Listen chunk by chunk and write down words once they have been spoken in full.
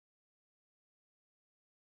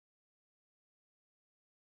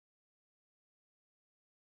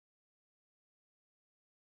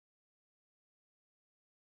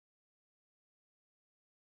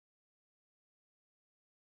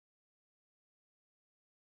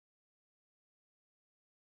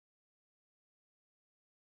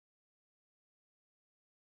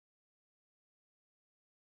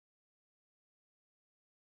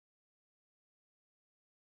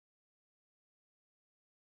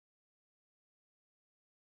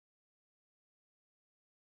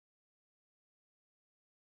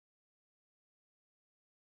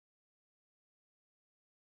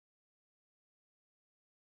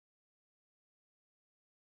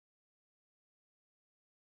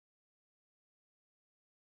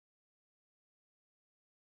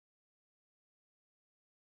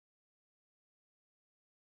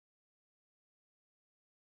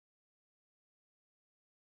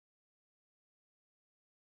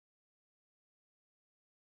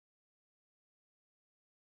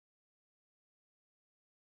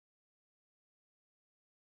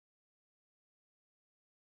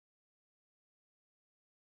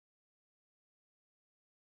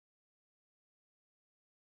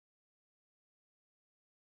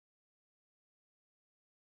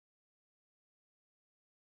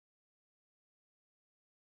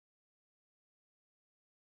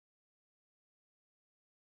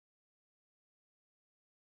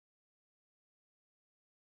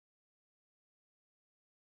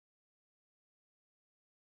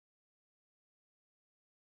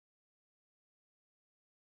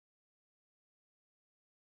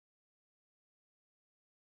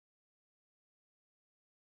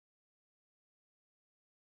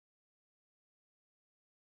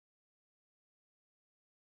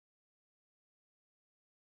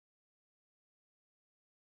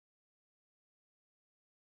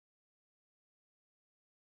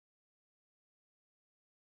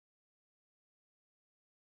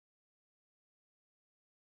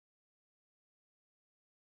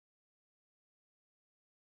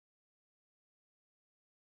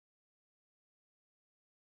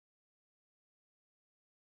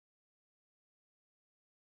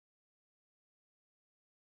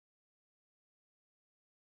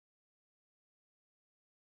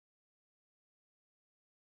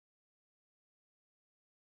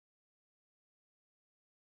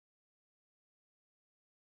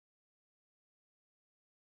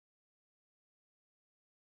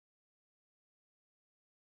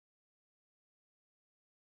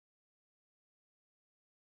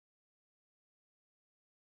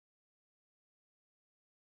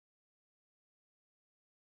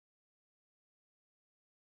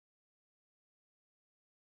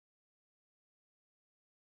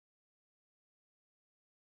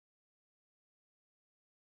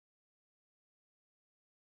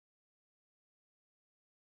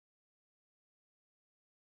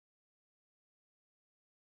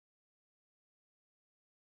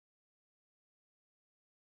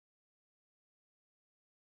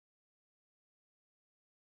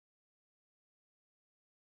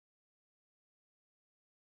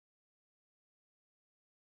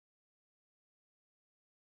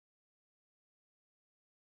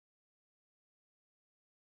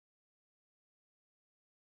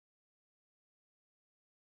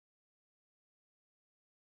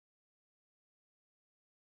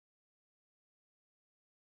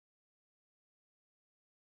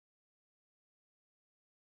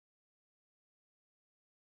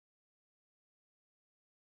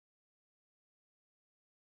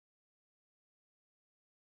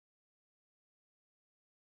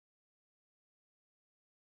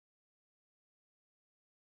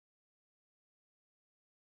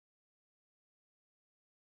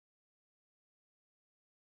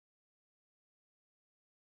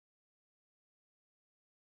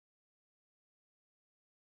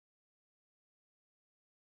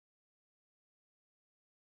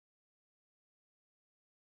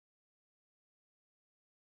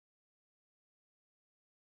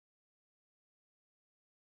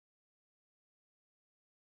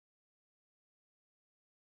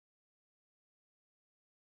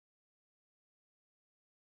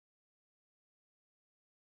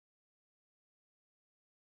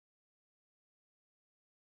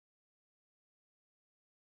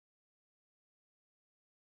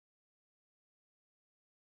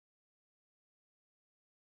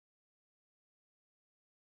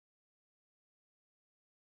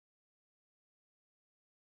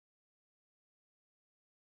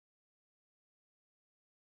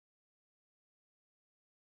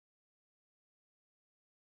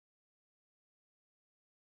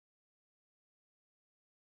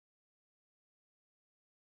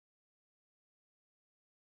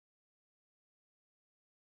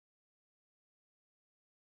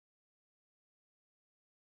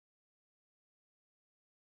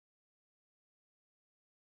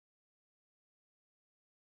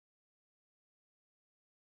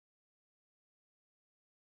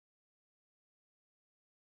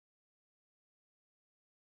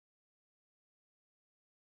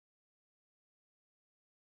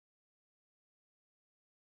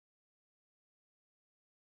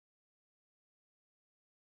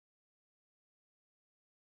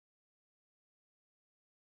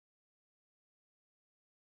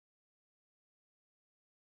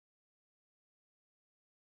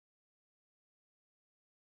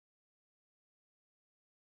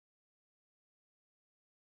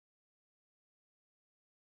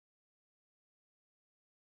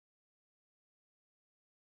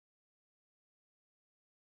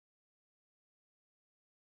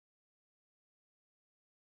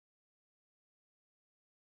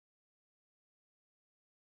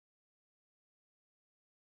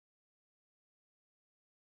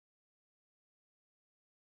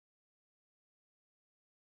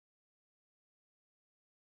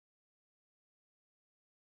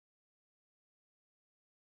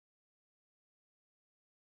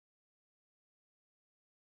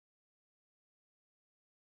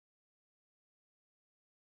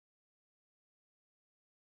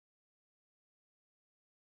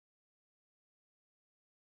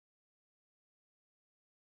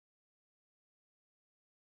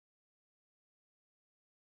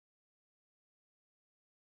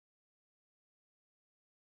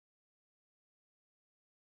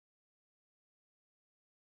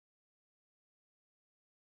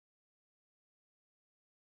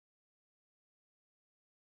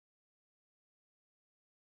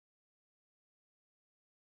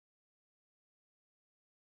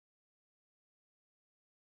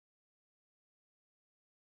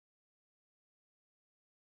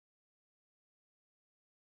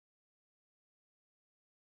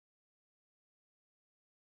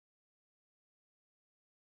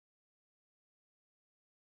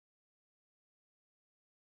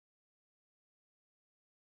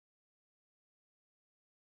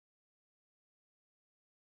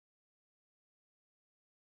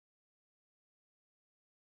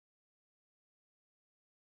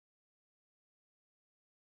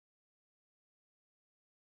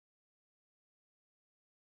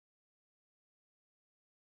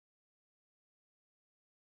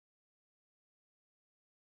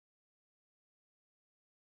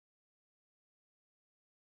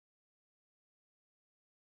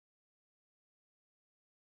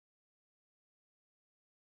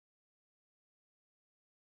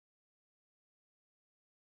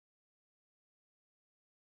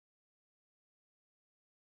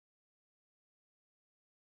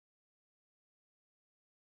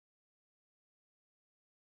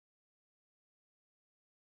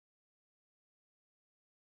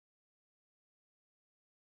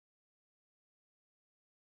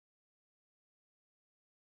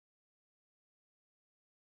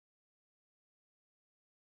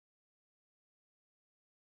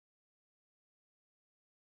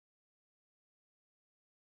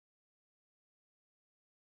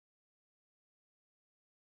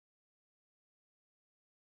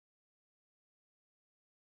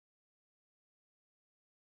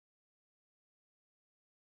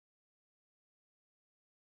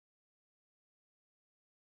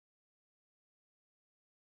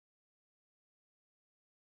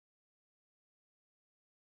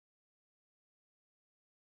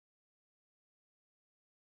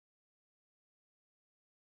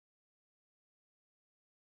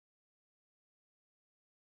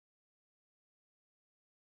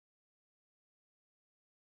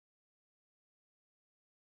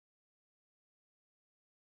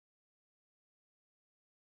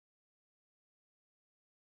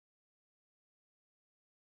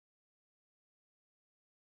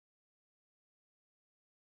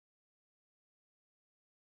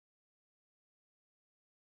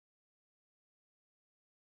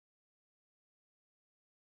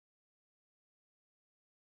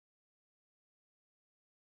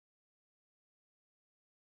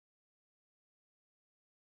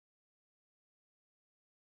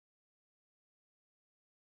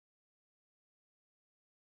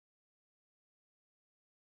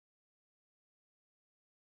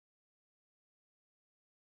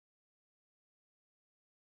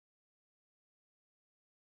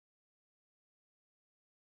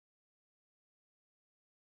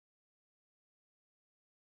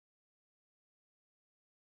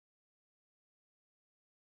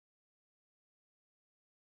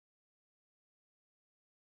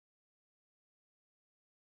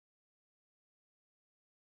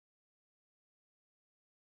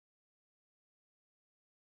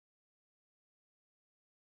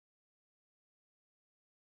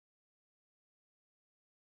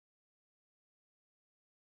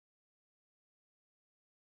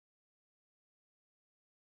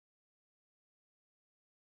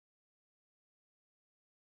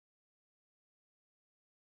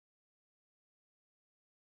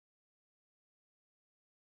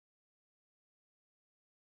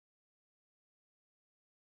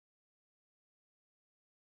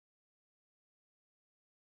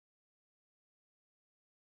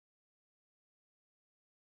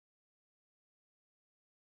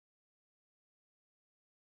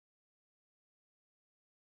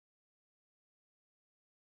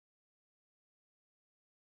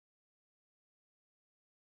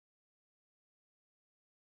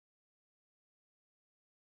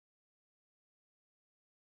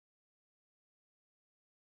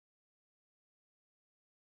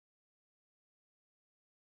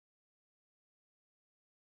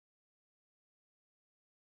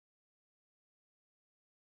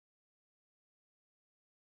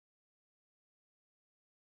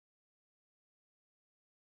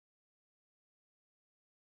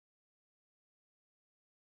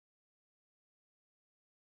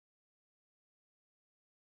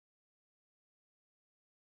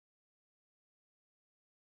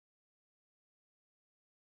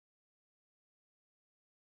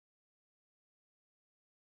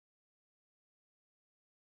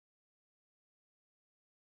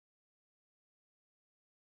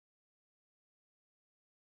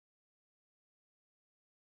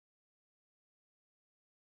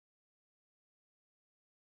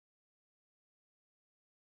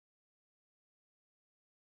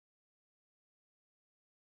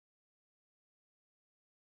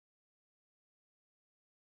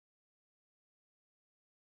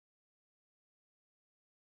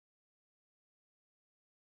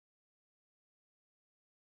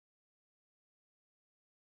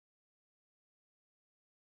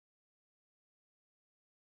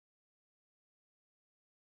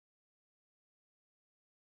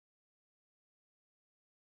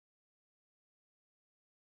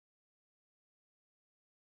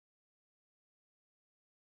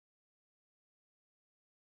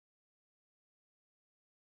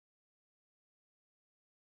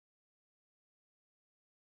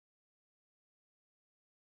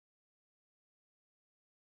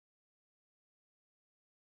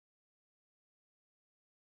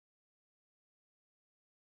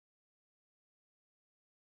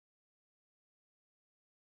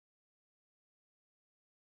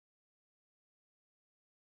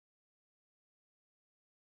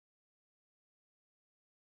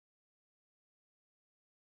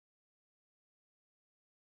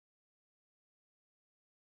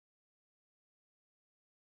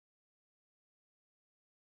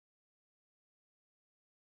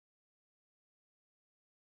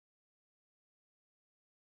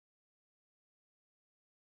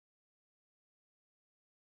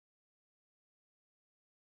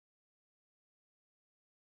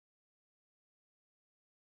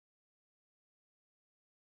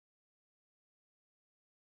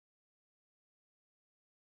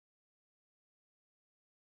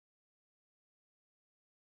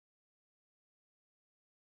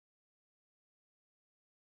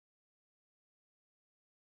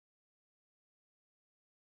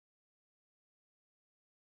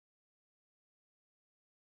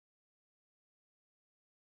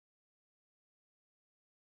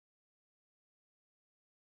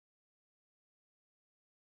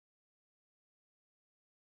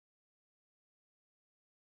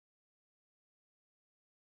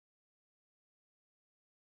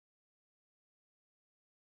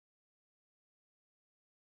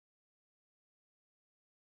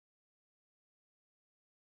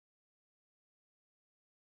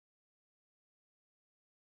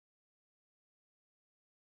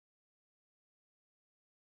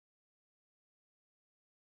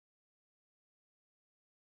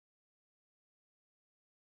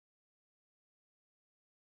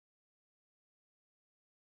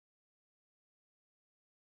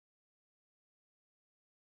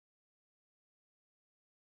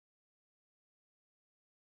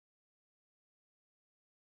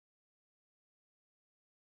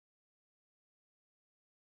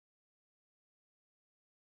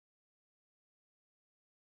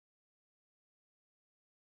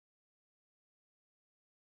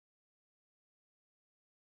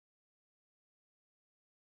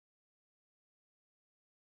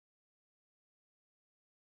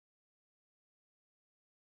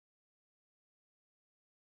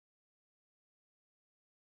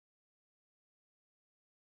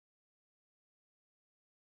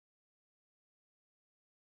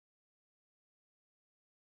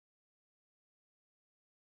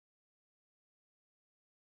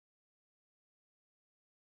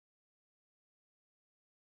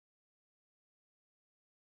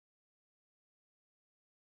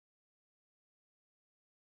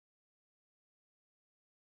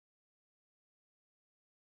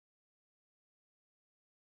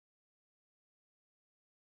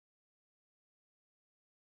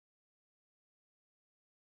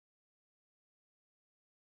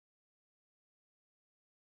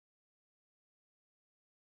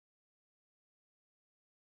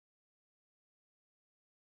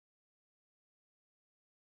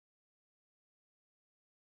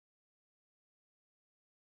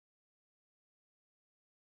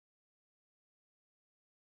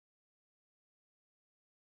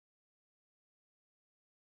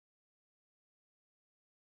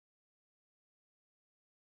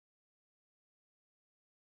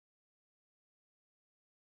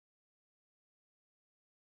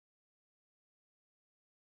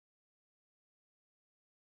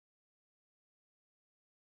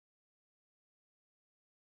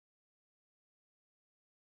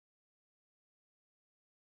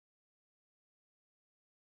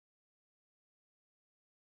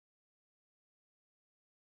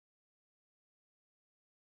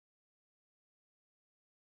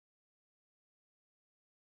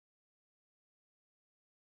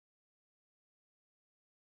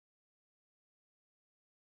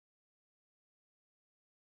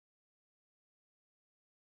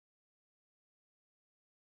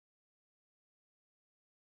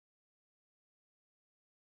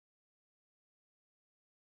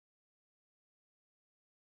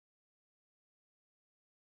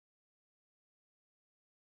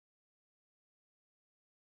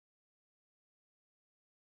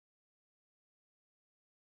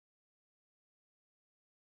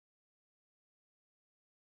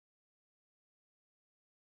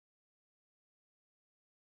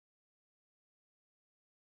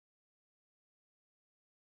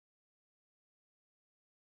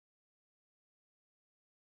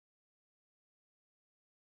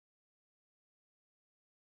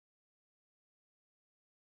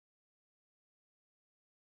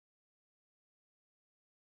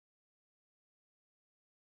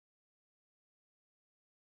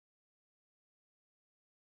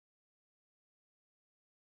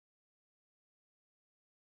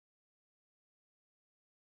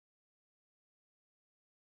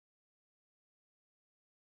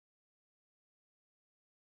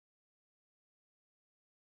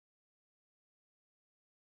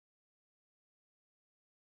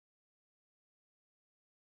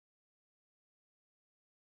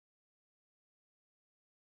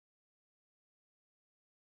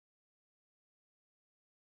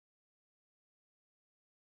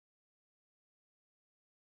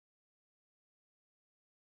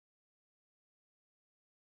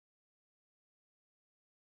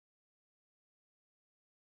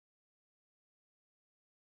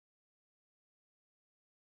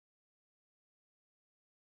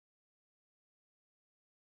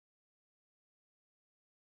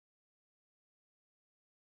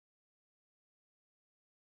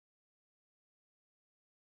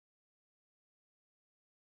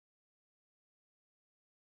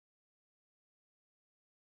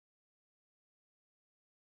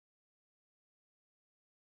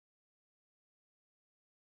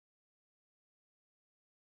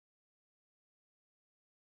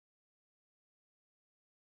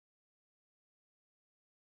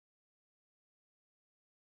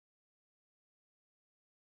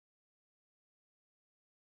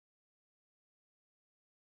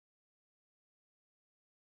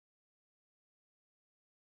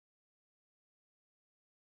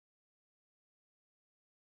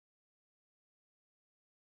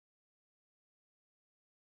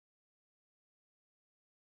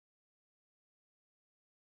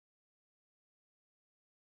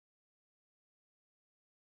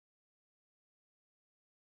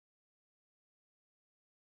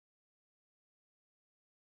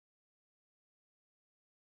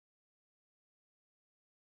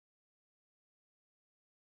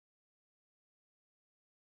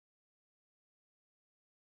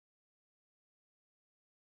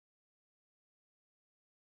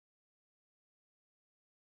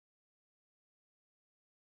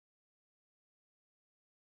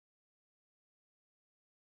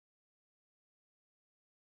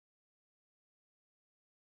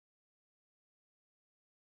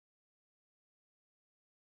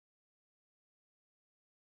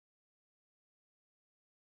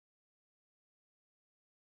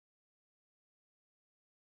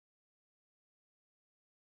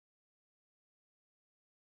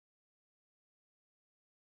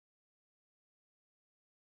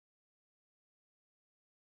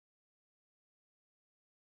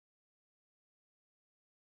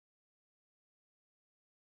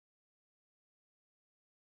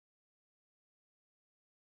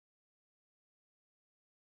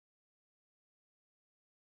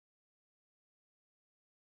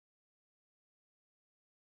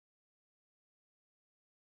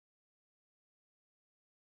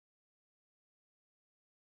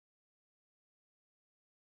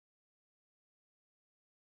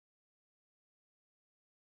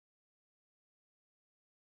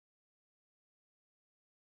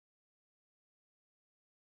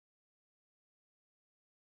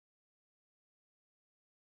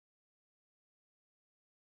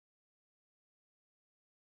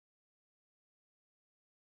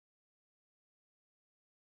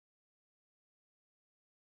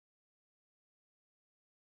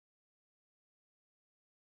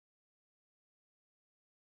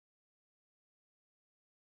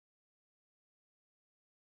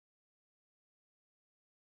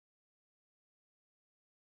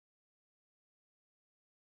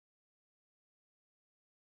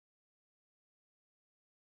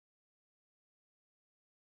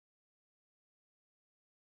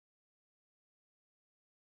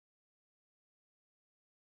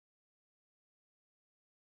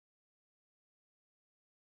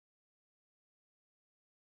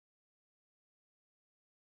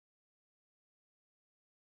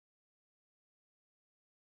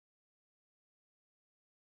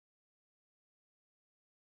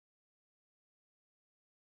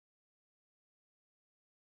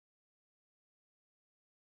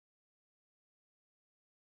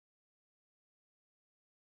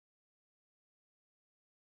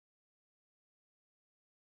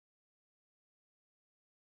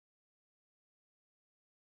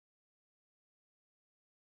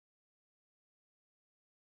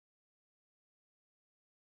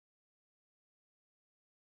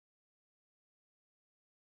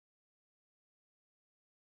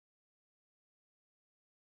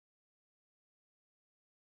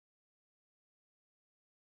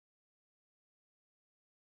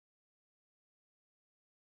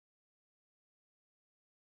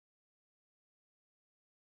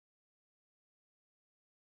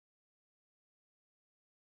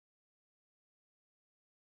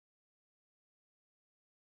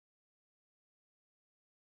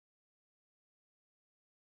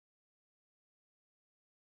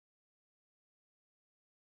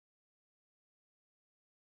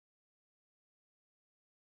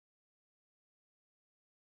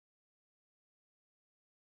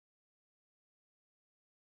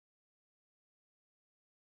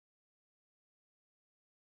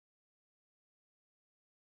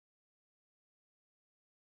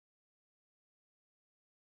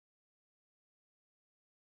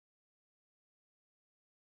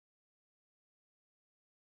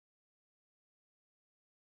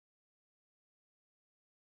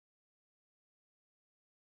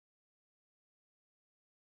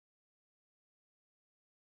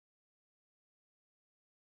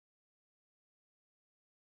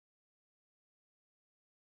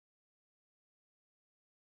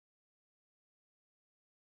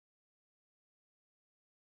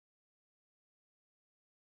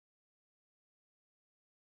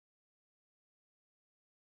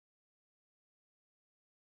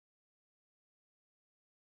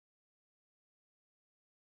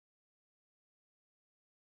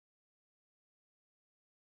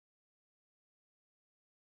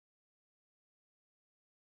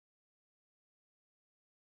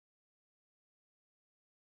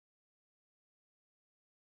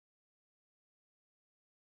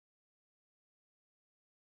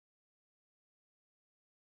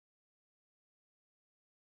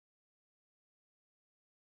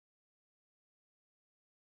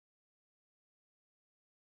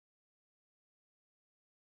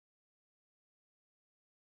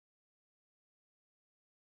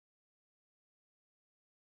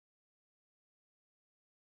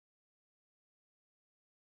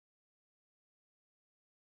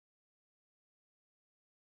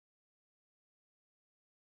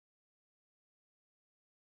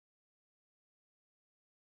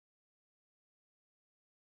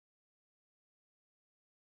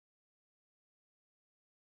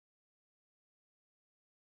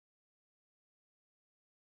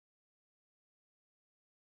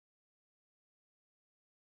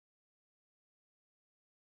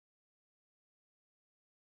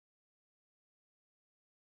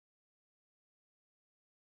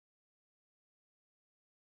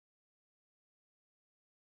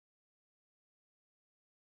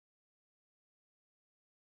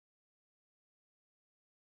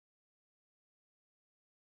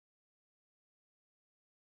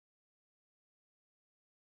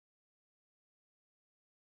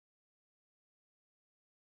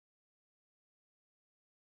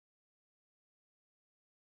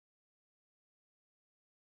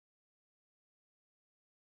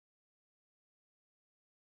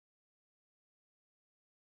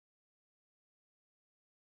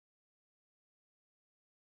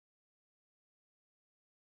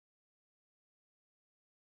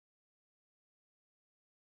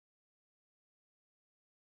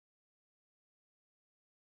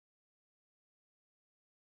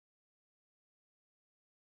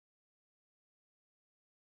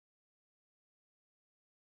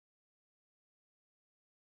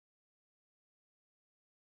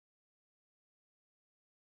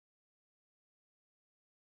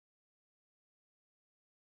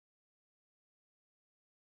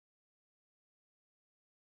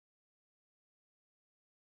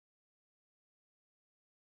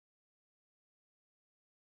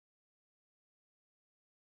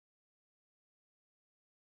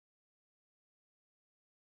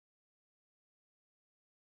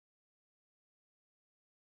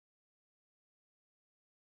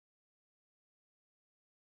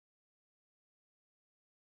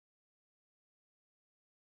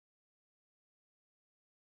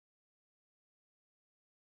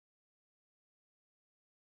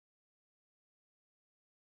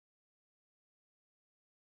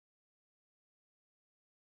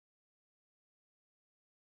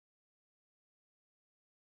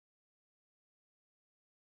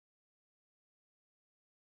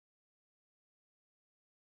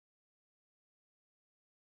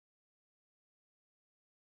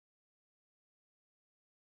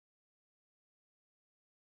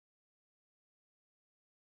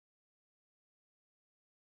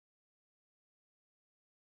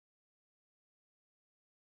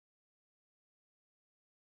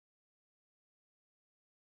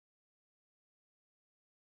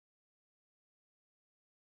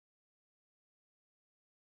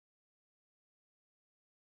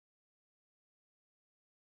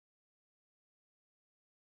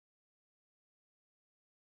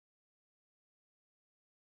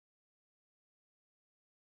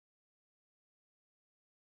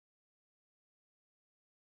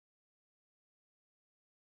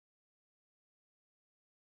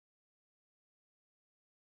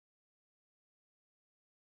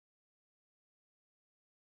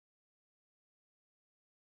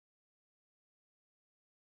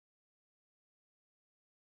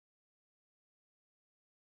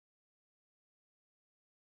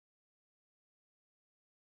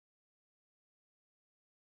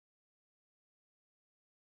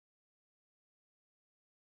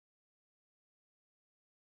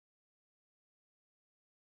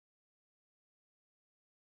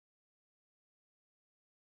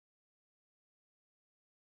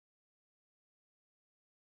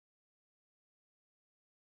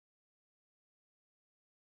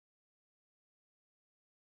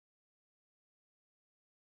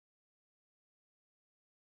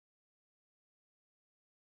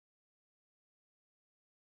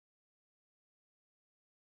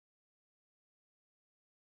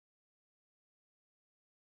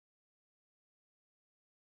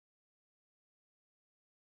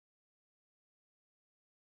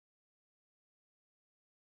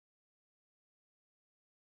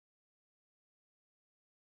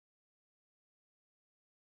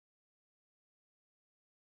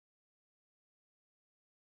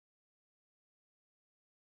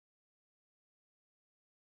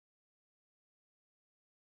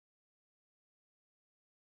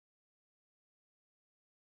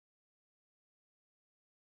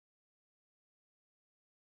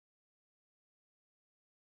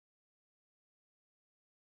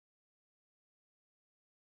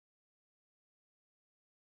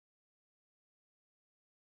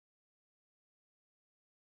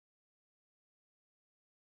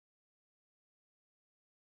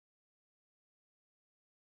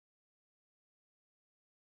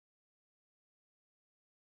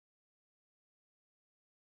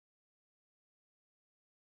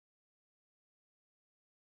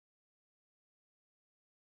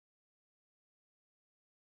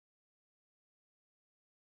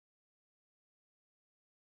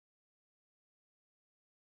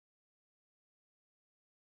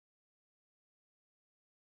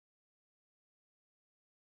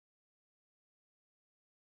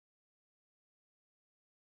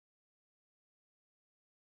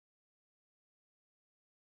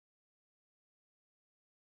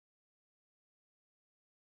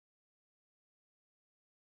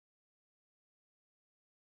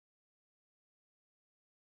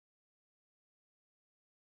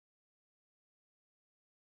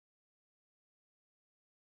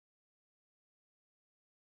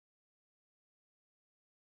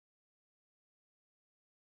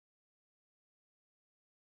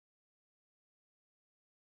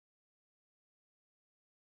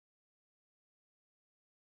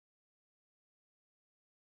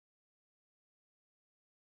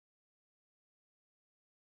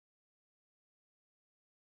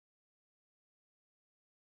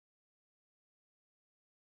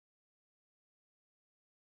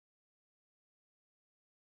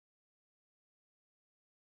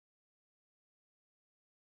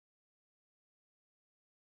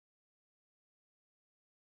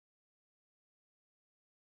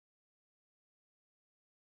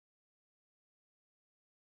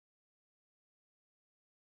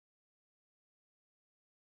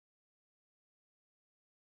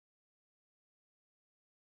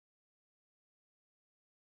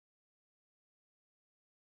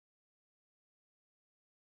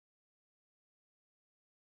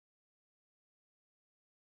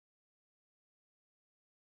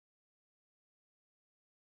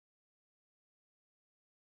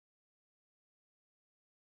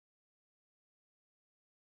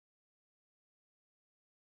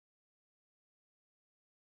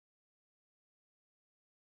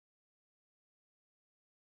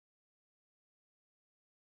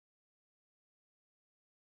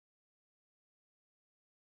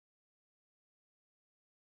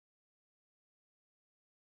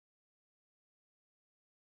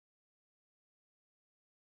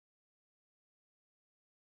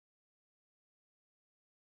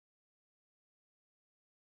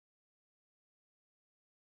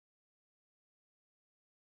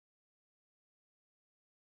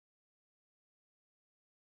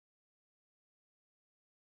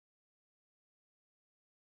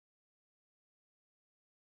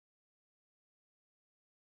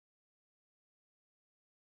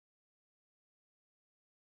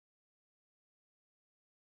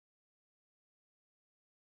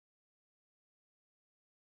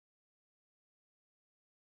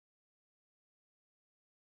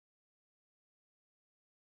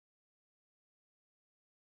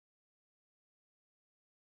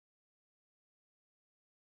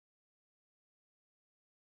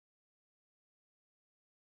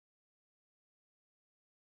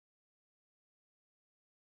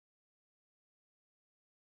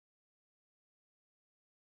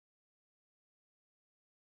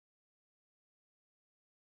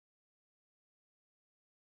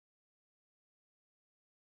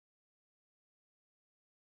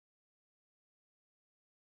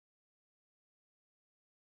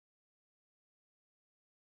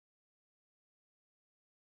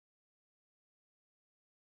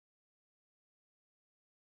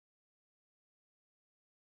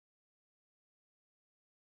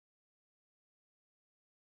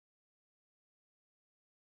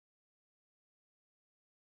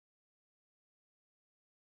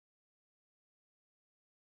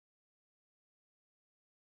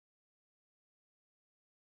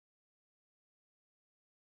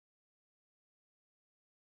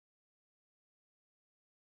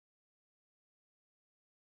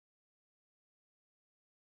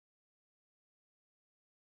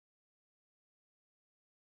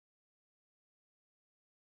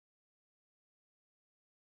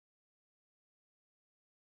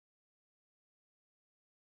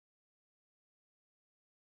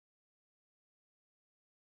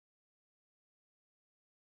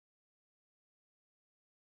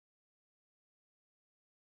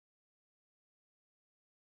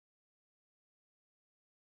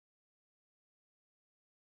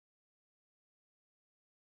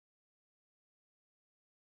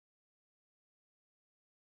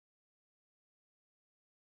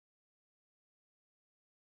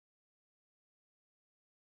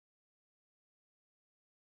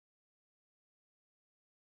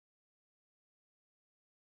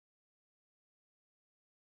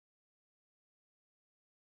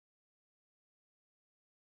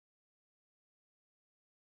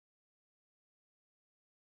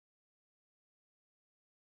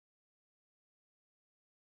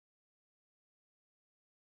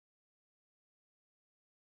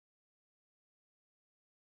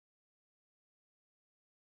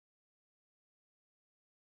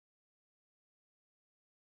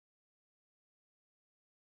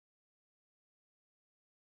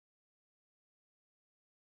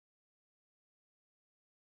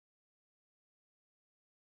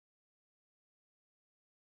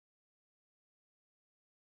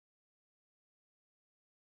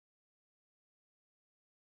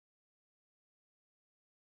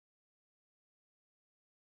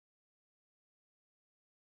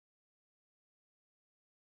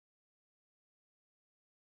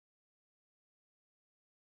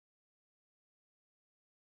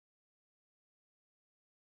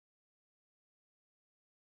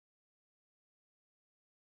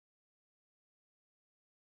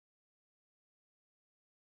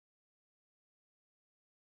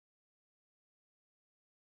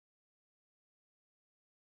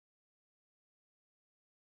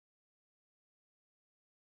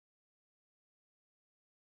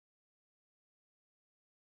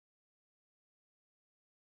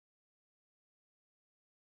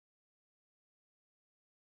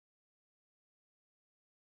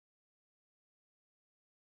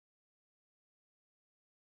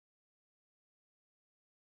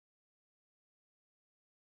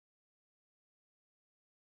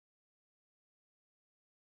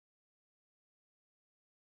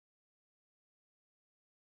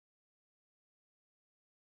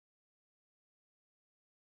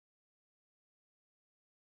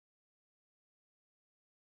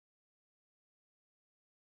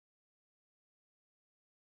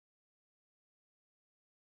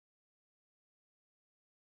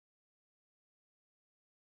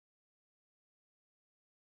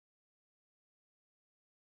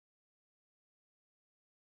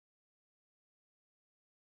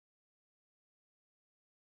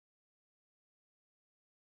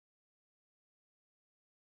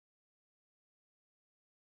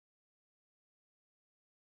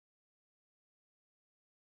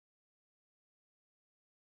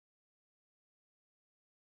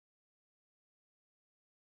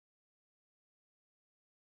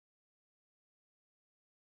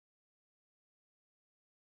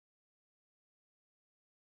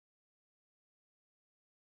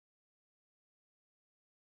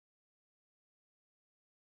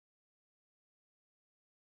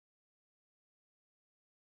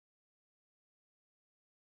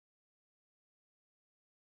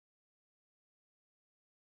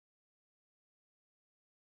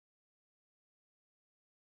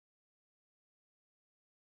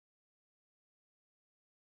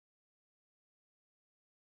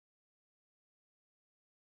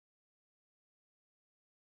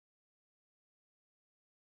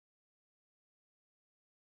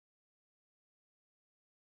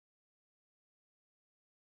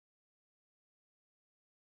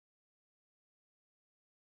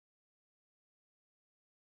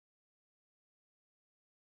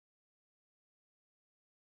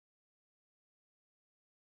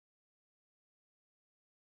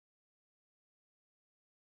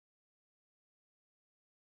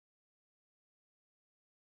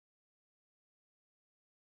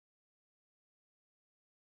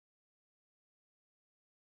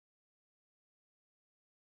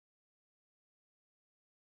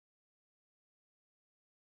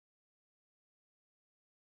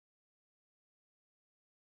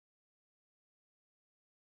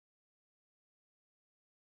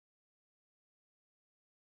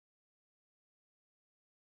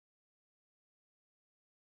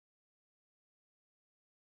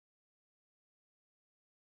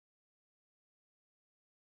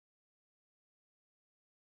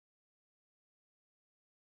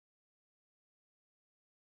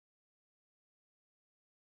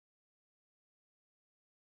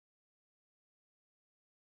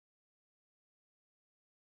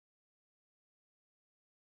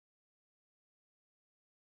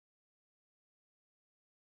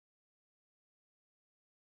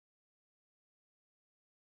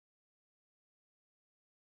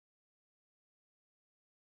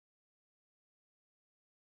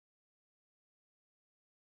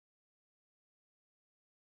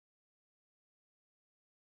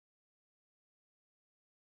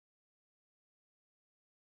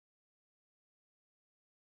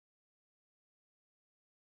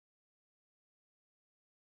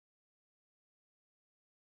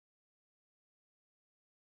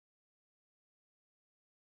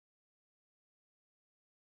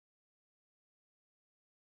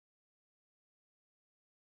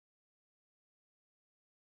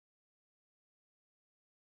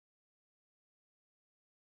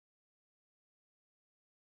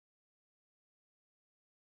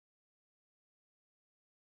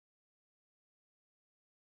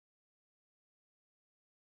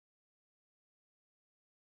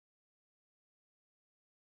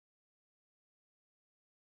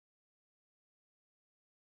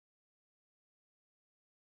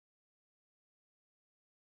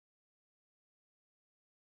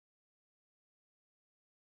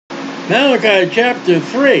Malachi chapter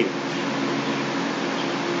 3.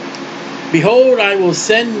 Behold, I will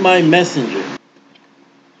send my messenger.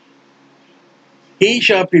 He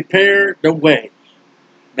shall prepare the way.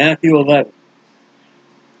 Matthew 11.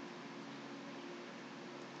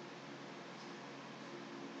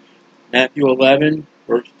 Matthew 11,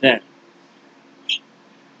 verse 10.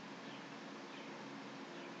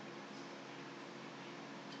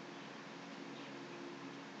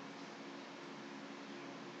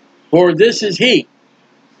 For this is he,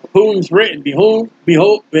 of whom is written, behold,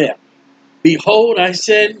 I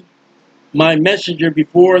send my messenger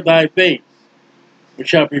before thy face, which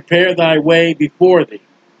shall prepare thy way before thee.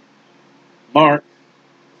 Mark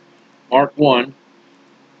 1,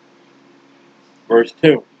 verse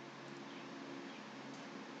 2.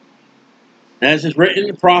 As is written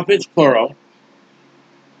in the prophets, plural,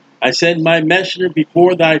 I send my messenger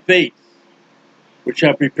before thy face, which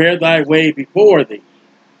shall prepare thy way before thee.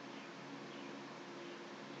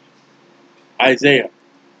 Isaiah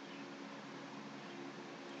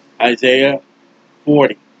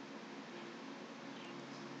 40,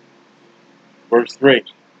 verse 3.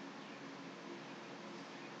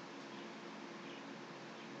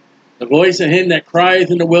 The voice of him that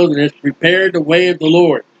crieth in the wilderness, prepare the way of the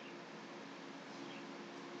Lord.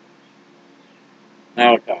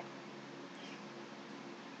 Malachi.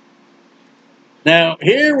 Now,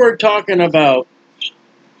 here we're talking about,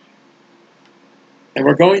 and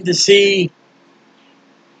we're going to see,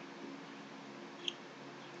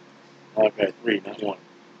 Malachi 3, not 1.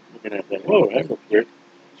 Looking at that. Whoa, that looks weird.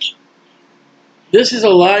 This is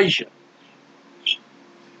Elijah.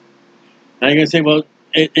 Now you're going to say, well,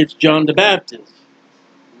 it's John the Baptist.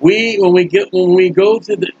 When we go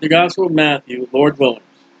to the Gospel of Matthew, Lord willing,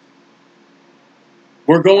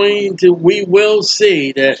 we will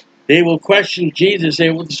see that they will question Jesus, say,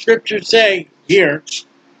 well, the scriptures say here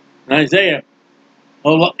in Isaiah,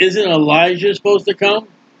 isn't Elijah supposed to come?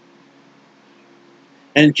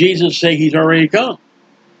 And Jesus say he's already come.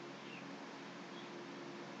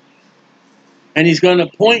 And he's going to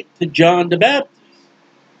point to John the Baptist.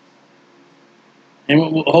 And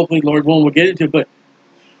hopefully, Lord willing, we'll get into it. But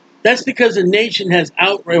that's because the nation has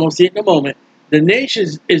outraged. We'll see it in a moment. The nation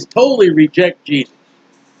is totally reject Jesus.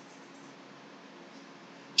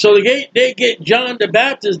 So they get John the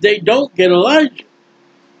Baptist. They don't get Elijah.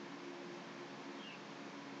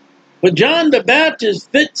 But John the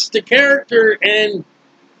Baptist fits the character and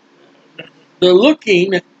the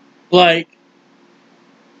looking like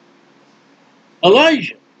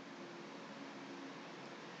Elijah.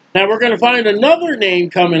 Now we're going to find another name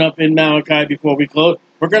coming up in Malachi before we close.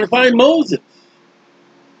 We're going to find Moses.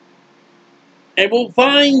 And we'll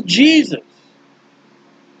find Jesus.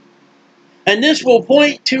 And this will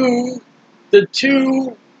point to the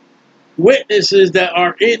two witnesses that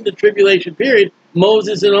are in the tribulation period,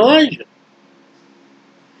 Moses and Elijah.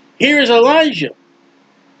 Here's Elijah.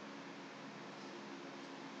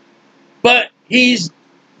 But he's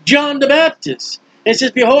John the Baptist. And it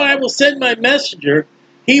says, behold, I will send my messenger.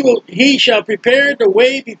 He shall prepare the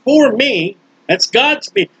way before me. That's God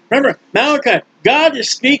speaking. Remember, Malachi, God is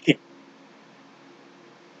speaking.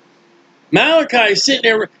 Malachi is sitting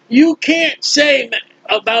there. You can't say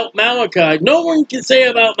about Malachi. No one can say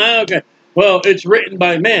about Malachi, well, it's written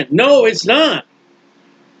by man. No, it's not.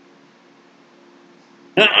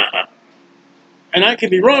 And I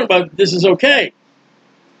could be wrong, but this is okay.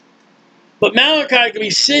 But Malachi could be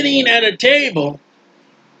sitting at a table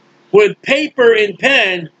with paper and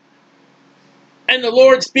pen, and the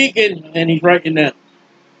Lord speaking, and he's writing down.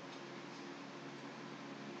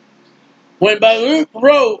 When Baruch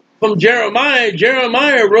wrote from Jeremiah,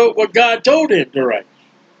 Jeremiah wrote what God told him to write.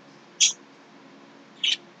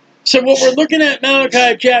 So what we're looking at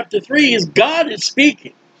Malachi chapter 3 is God is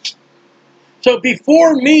speaking. So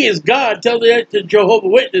before me is God, tell that to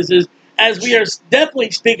Jehovah's Witnesses, as we are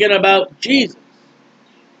definitely speaking about Jesus,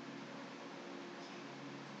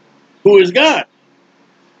 who is God.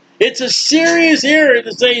 It's a serious error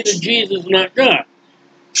to say that Jesus is not God.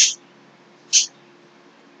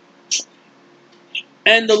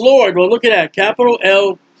 And the Lord, well, look at that. Capital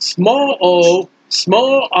L, small o,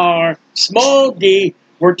 small r, small d.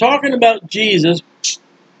 We're talking about Jesus.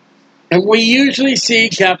 And we usually see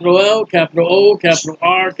capital L, capital O, capital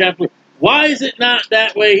R, capital. Why is it not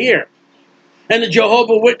that way here? And the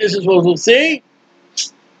Jehovah's Witnesses will see,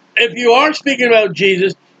 if you are speaking about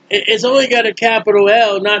Jesus, it's only got a capital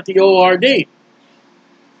L, not the O-R-D.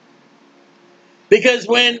 Because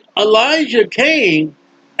when Elijah came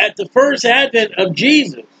at the first advent of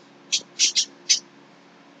Jesus,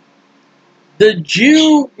 the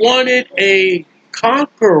Jew wanted a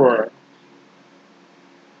conqueror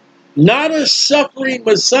not a suffering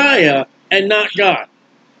Messiah, and not God.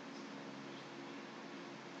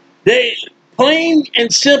 They, plain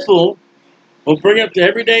and simple, will bring up to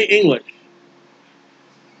everyday English.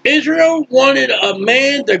 Israel wanted a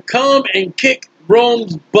man to come and kick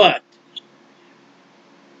Rome's butt.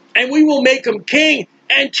 And we will make him king.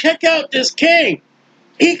 And check out this king.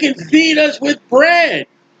 He can feed us with bread.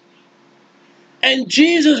 And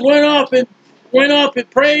Jesus went off and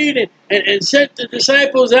prayed and sent the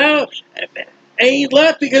disciples out. And he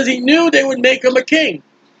left because he knew they would make him a king.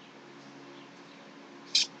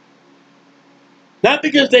 Not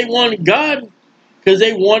because they wanted God, because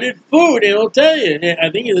they wanted food. And I'll tell you, I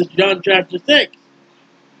think it's John chapter 6.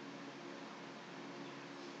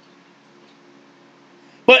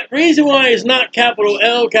 But reason why it's not capital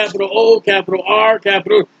L, capital O, capital R,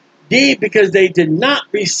 capital D, because they did not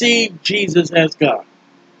receive Jesus as God.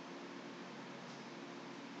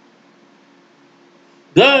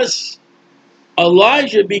 Thus,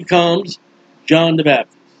 Elijah becomes John the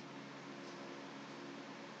Baptist.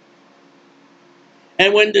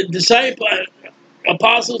 And when the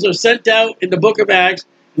apostles are sent out in the book of Acts,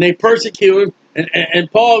 and they persecute him,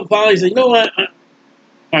 and Paul finally says, you know what,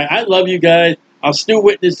 I love you guys, I'll still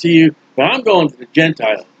witness to you, but I'm going to the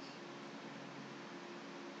Gentiles.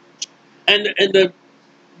 And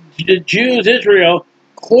the Jews, Israel,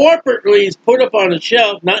 corporately is put up on a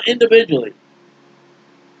shelf, not individually.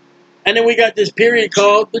 And then we got this period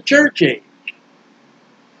called the church age.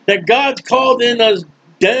 That God's called in us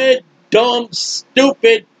dead, dumb,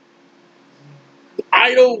 stupid,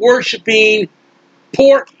 idol worshiping,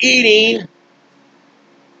 pork eating.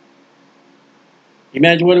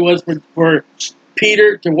 Imagine what it was for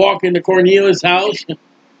Peter to walk into Cornelius' house.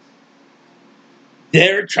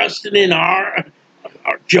 They're trusting in our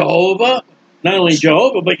Jehovah. Not only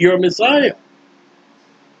Jehovah, but your Messiah.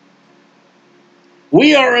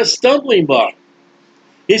 We are a stumbling block.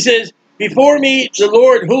 He says, before me, the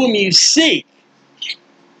Lord whom you seek.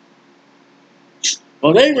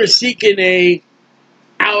 Well, they were seeking a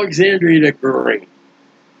Alexandria the Great.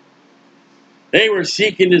 They were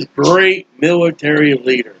seeking this great military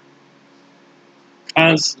leader,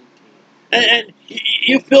 Constantine. And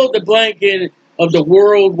you fill the blank in of the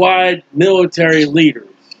worldwide military leaders.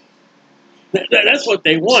 That's what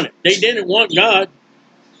they wanted. They didn't want God.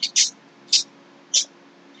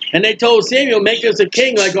 And they told Samuel, make us a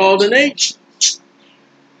king like all the nations.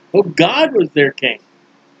 Well, God was their king.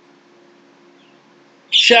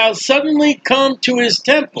 Shall suddenly come to his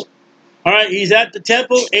temple. All right, he's at the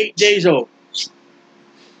temple 8 days old.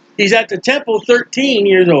 He's at the temple 13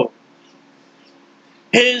 years old.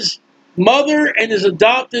 His mother and his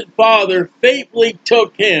adopted father faithfully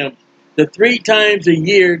took him the 3 times a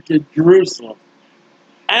year to Jerusalem,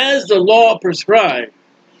 as the law prescribed,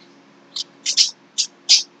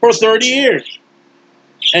 for 30 years.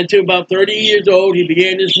 Until about 30 years old, he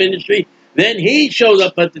began his ministry. Then he showed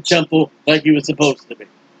up at the temple like he was supposed to be.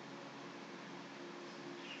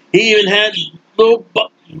 He even had little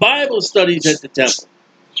Bible studies at the temple.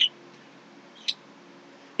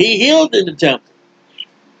 He healed in the temple.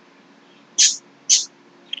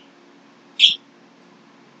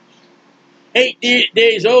 Eight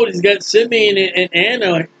days old, he's got Simeon and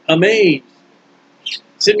Anna amazed.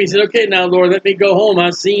 Simeon said, okay, now, Lord, let me go home. I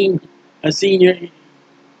seen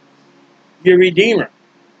your Redeemer.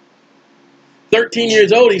 13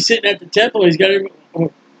 years old, he's sitting at the temple. He's got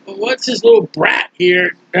what's this little brat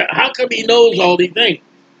here? How come he knows all these things?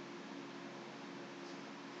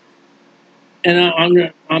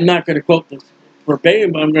 And I'm not going to quote this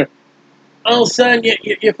verbatim, but I'm going to, oh, son,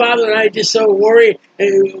 your father and I are just so worried.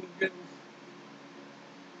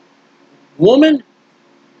 Woman,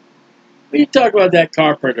 when you talk about that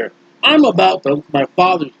carpenter, I'm about my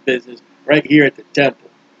father's business right here at the temple.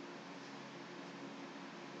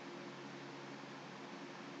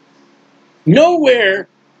 Nowhere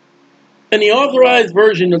in the authorized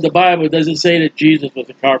version of the Bible does it say that Jesus was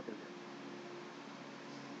a carpenter.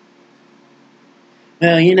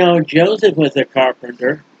 Well, you know, Joseph was a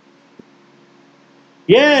carpenter.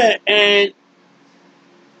 Yeah, and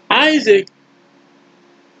Isaac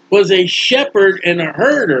was a shepherd and a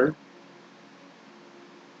herder.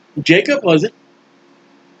 Jacob wasn't.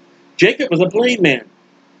 Jacob was a plain man.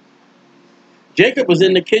 Jacob was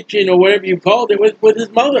in the kitchen or whatever you called it with his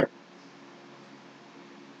mother.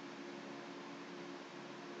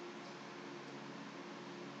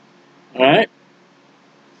 All right?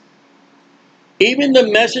 Even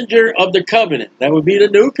the messenger of the covenant, that would be the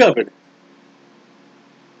new covenant,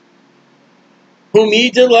 whom ye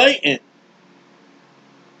delight in.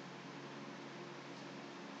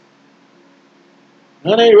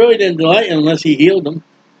 Well, they really didn't delight in unless he healed them.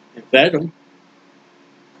 and fed them.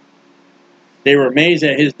 They were amazed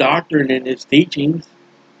at his doctrine and his teachings.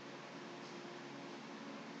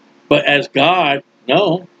 But as God,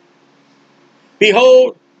 no.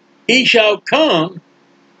 Behold, he shall come,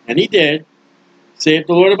 and he did, saith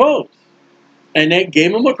the Lord of hosts. And they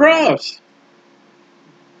gave him a cross.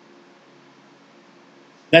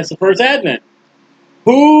 That's the first advent.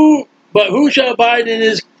 But who shall abide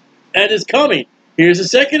at his coming? Here's the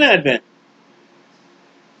second advent.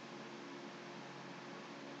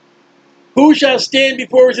 Who shall stand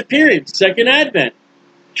before his appearing? Second advent.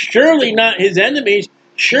 Surely not his enemies.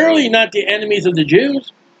 Surely not the enemies of the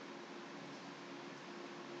Jews.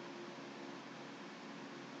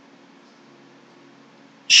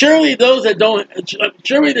 Surely those that don't.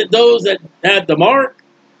 Surely that those that have the mark.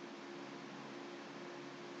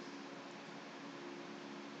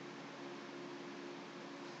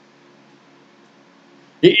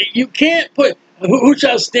 You can't put who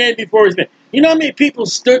shall stand before his man. You know how many people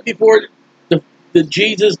stood before the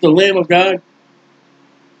Jesus, the Lamb of God?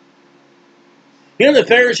 You know the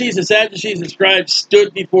Pharisees, the Sadducees, the scribes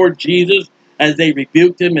stood before Jesus as they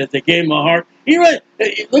rebuked him, as they gave him a heart. You know,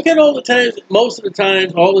 look at all the times, most of the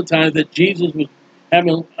times, all the times that Jesus was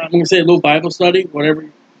having, I'm going to say a little Bible study, whatever,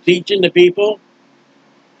 teaching the people.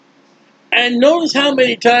 And notice how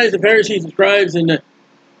many times the Pharisees and scribes and the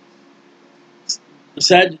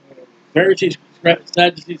Pharisees,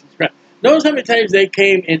 Sadducees, and scribes, notice how many times they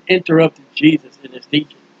came and interrupted Jesus in his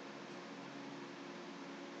teaching.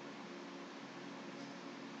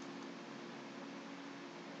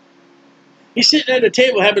 He's sitting at a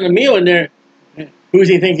table having a meal in there. Who does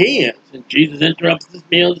he think he is? And Jesus interrupts this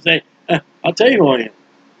meal to say, I'll tell you who I am.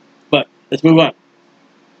 But let's move on.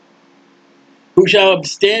 Who shall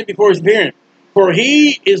stand before his appearing? For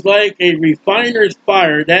he is like a refiner's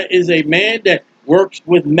fire. That is a man that works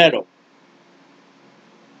with metal.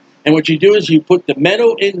 And what you do is you put the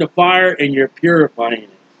metal in the fire and you're purifying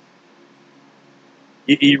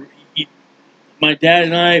it. My dad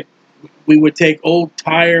and I, we would take old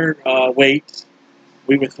tire weights.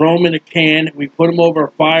 We would throw them in a can. We put them over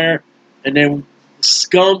a fire. And then the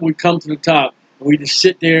scum would come to the top. And we just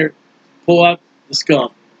sit there, pull out the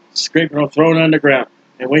scum, scrape it off, throw it on the ground.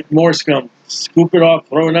 And wait, more scum, scoop it off,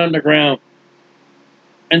 throw it on the ground.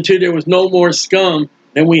 Until there was no more scum,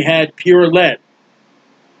 then we had pure lead.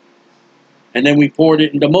 And then we poured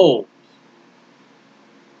it into molds.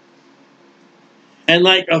 And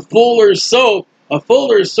like a Fuller's soap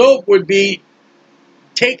would be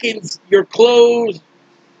taking your clothes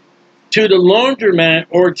to the laundromat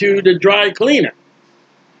or to the dry cleaner.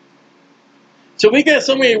 So we got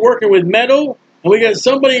somebody working with metal, and we got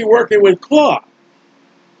somebody working with cloth.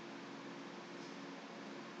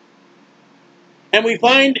 And we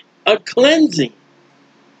find a cleansing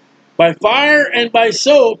by fire and by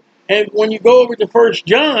soap. And when you go over to 1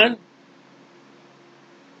 John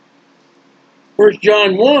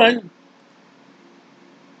 1,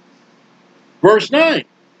 verse 9.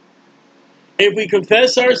 If we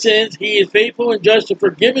confess our sins, he is faithful and just to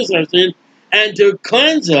forgive us our sins and to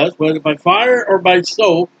cleanse us, whether by fire or by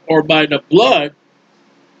soap or by the blood,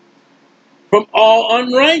 from all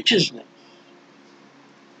unrighteousness.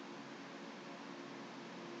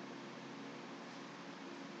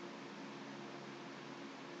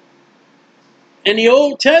 In the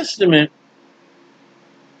Old Testament,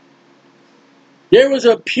 there was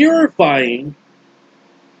a purifying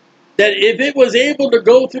that if it was able to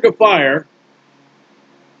go through the fire,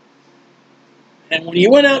 and when you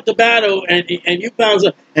went out to battle and you found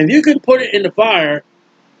something, and you could put it in the fire,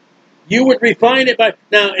 you would refine it by.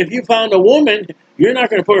 Now, if you found a woman, you're not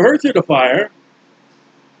going to put her through the fire.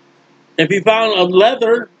 If you found a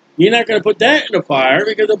leather, you're not going to put that in the fire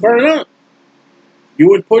because it'll burn up. You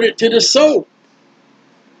would put it to the soap.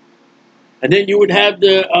 And then you would have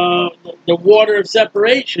the water of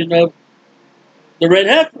separation of the red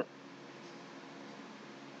heifer.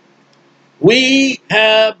 We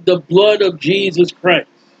have the blood of Jesus Christ.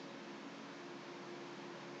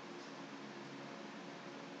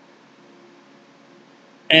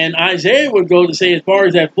 And Isaiah would go to say, as far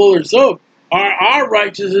as that Fuller's soap, our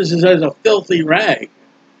righteousness is as a filthy rag.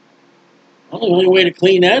 Well, the only way to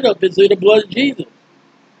clean that up is through the blood of Jesus.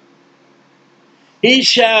 He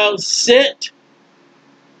shall sit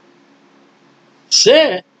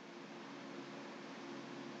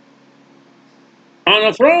on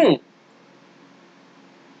a throne.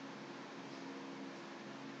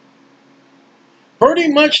 Pretty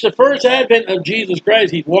much the first advent of Jesus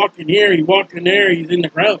Christ, he's walking here, he's walking there, he's in the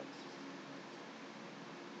crowd.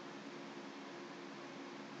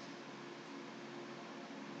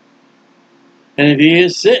 And if he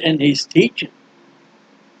is sitting, he's teaching.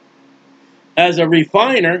 as a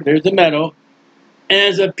refiner, there's the metal,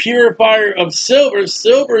 as a purifier of silver.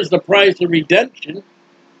 Silver is the price of redemption.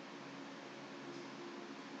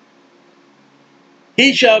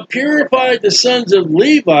 He shall purify the sons of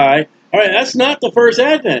Levi. All right, that's not the first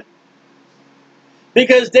advent.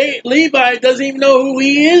 Because Levi doesn't even know who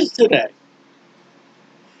he is today.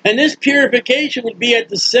 And this purification would be at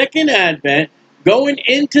the second advent, going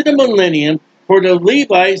into the millennium, for the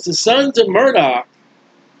Levites, the sons of Murdoch.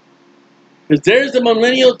 Because there's the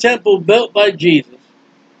millennial temple built by Jesus.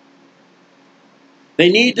 They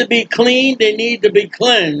need to be cleaned, they need to be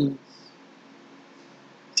cleansed,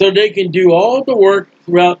 so they can do all the work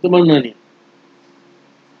throughout the millennium.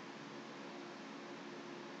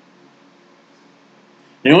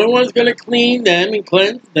 The only one who's going to clean them and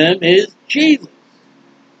cleanse them is Jesus.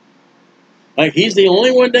 Like, he's the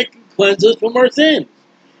only one that can cleanse us from our sins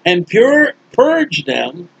and purge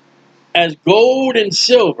them as gold and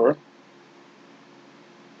silver.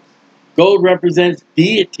 Gold represents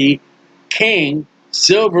deity, king.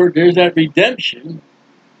 Silver, there's that redemption.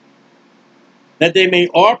 That they may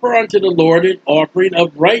offer unto the Lord an offering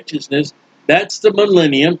of righteousness. That's the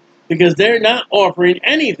millennium, because they're not offering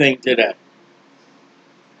anything today.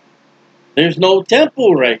 There's no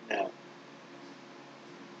temple right now.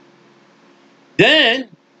 Then,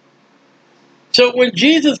 so when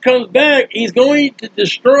Jesus comes back, he's going to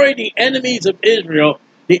destroy the enemies of Israel,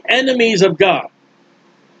 the enemies of God,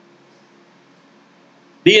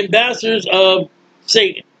 the ambassadors of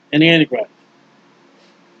Satan and the Antichrist.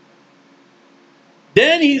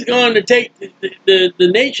 Then he's going to take the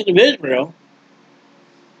nation of Israel,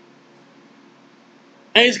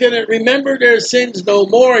 and he's going to remember their sins no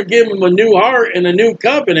more and give them a new heart and a new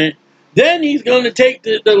covenant. Then he's going to take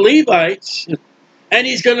the Levites, and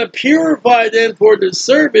he's going to purify them for the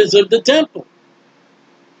service of the temple.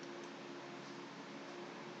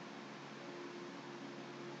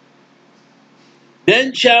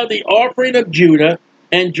 Then shall the offering of Judah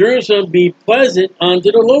and Jerusalem be pleasant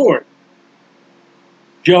unto the Lord.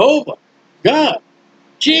 Jehovah, God,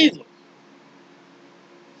 Jesus.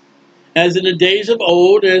 As in the days of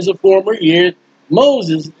old, as the former years,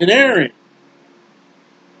 Moses and Aaron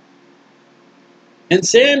and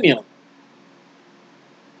Samuel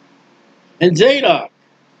and Zadok.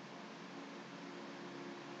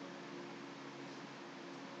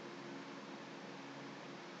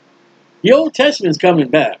 The Old Testament's coming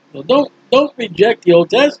back. So don't reject the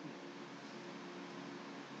Old Testament.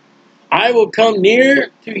 I will come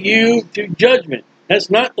near to you to judgment.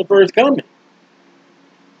 That's not the first coming.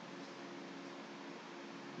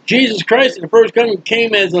 Jesus Christ in the first coming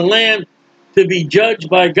came as a lamb to be judged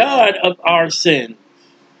by God of our sins.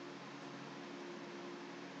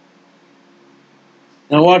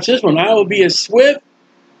 Now watch this one. I will be a swift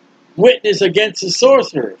witness against the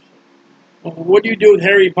sorcerers. What do you do with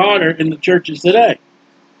Harry Potter in the churches today?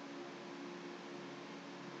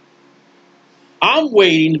 I'm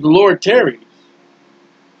waiting till the Lord tarries.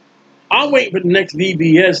 I'm waiting for the next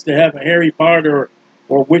VBS to have a Harry Potter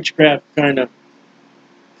or witchcraft kind of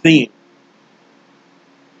theme.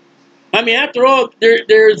 I mean, after all,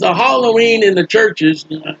 there's a Halloween in the churches.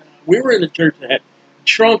 We were in the church that had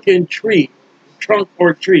trunk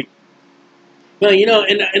or treat. Well, you know,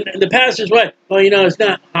 and the pastor's what? Well, you know, it's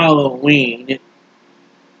not Halloween.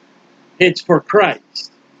 It's for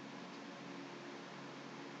Christ.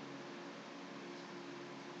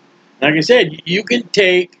 Like I said, you can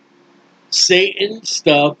take Satan's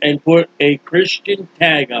stuff and put a Christian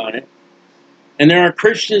tag on it. And there are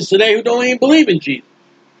Christians today who don't even believe in Jesus.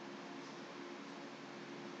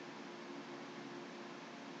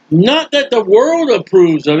 Not that the world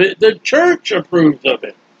approves of it, the church approves of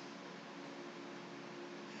it.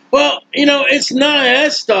 Well, you know, it's not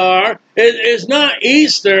Estar, it's not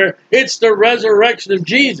Easter, it's the resurrection of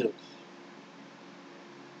Jesus.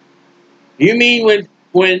 You mean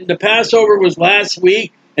when the Passover was last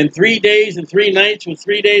week, and 3 days and 3 nights was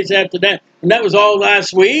 3 days after that, and that was all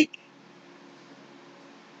last week?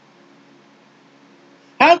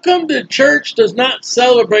 How come the church does not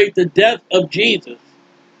celebrate the death of Jesus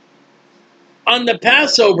on the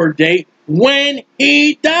Passover day when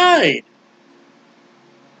he died?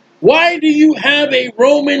 Why do you have a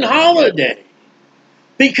Roman holiday?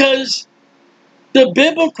 Because the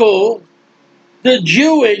biblical, the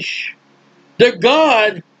Jewish, the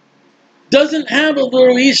God doesn't have a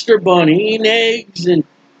little Easter bunny and eggs and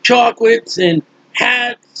chocolates and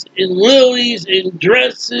hats and lilies and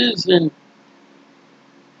dresses and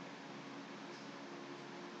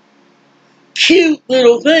cute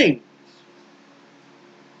little things.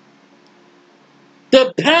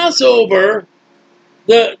 The Passover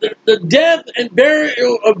The death and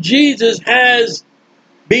burial of Jesus has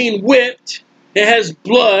been whipped. It has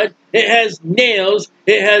blood. It has nails.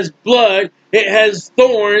 It has blood. It has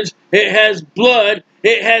thorns. It has blood.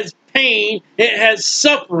 It has pain. It has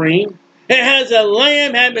suffering. It has a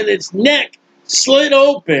lamb having its neck slit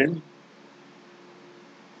open.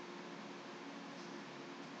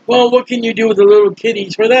 Well, what can you do with the little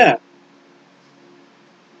kitties for that?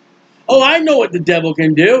 Oh, I know what the devil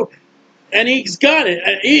can do. And he's got it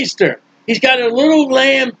at Easter. He's got a little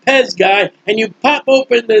lamb Pez guy, and you pop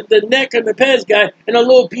open the neck of the Pez guy, and a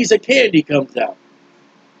little piece of candy comes out.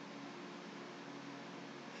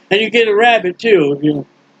 And you get a rabbit, too. You know.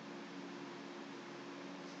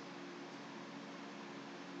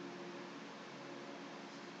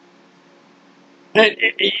 And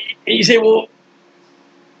you say, well,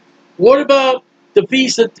 what about the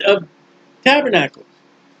Feast of Tabernacles?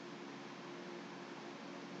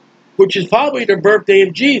 Which is probably the birthday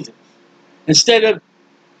of Jesus, instead of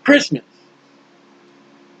Christmas.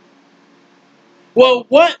 Well,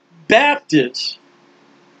 what Baptist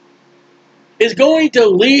is going to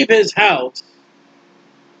leave his house,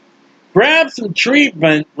 grab some tree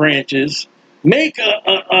branches, make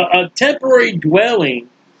a temporary dwelling,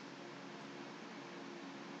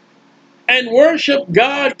 and worship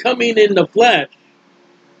God coming in the flesh,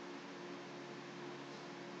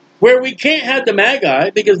 where we can't have the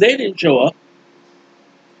Magi because they didn't show up?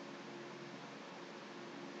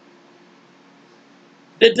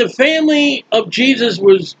 That the family of Jesus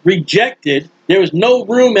was rejected. There was no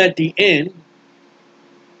room at the inn.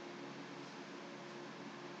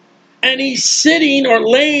 And he's sitting or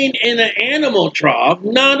laying in an animal trough,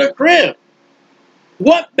 not a crib.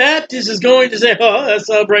 What Baptist is going to say, oh, let's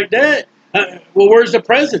celebrate that? Well, where's the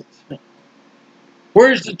presents?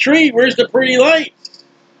 Where's the tree? Where's the pretty lights?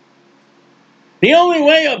 The only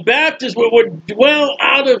way a Baptist would dwell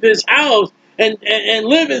out of his house and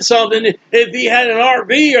live in something if he had an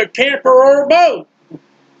RV, a camper, or a boat.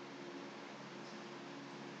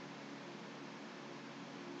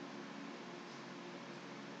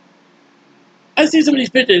 I see some of these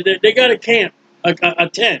pictures. They got a camp, a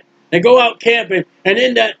tent. They go out camping, and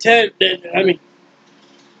in that tent, I mean,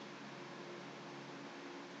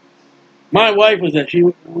 my wife was that she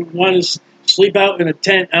wanted to sleep out in a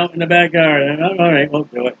tent out in the backyard. And I'm, all right, we'll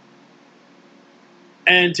do it.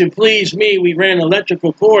 And to please me, we ran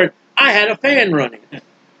electrical cord. I had a fan running.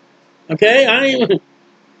 Okay, I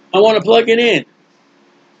want to plug it in.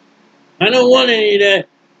 I don't want any of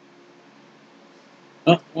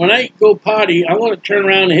that. When I go potty, I want to turn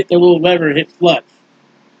around and hit the little lever and hit flush.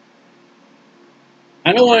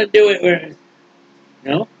 I don't want to do it where,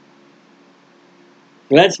 well,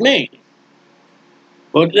 that's me.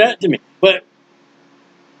 Well, that to me. But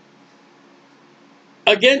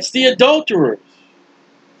against the adulterers.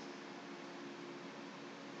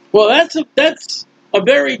 Well, that's a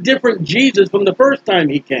very different Jesus from the first time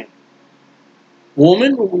he came.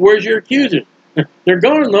 Woman, where's your accuser? They're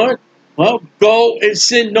gone, Lord. Well, go and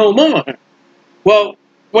sin no more. Well,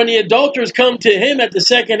 when the adulterers come to him at the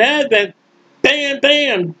second advent, bam,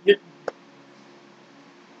 bam.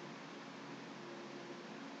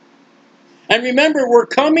 And remember, we're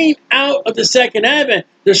coming out of the second advent.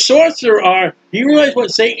 The sorcerer are, do you realize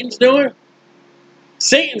what Satan's doing?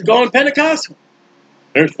 Satan's going Pentecostal.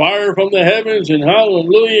 There's fire from the heavens and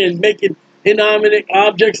hallelujah, and making inanimate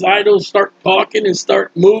objects, idols, start talking and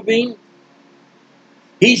start moving.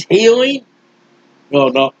 He's healing. Oh,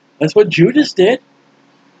 no. That's what Judas did.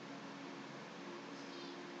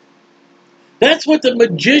 That's what the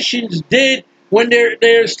magicians did when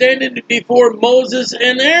they're standing before Moses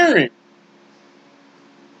and Aaron.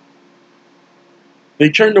 They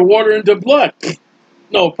turned the water into blood.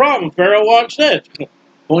 No problem, Pharaoh. Watch this.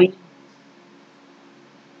 Boing.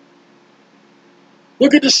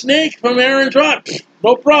 Look at the snake from Aaron's rock.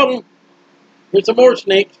 No problem. Here's some more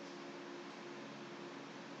snakes.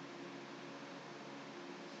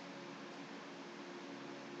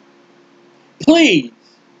 Please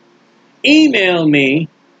email me,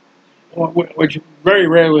 which very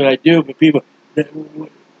rarely I do, but people,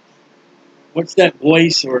 what's that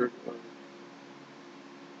voice or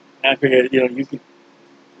I forget, you can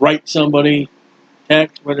write somebody,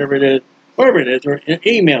 text, whatever it is, whatever it is, or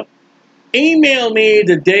email. Email me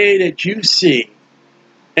the day that you see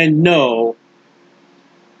and know,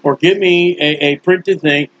 or give me a printed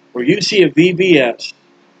thing where you see a VBS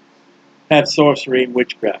have sorcery and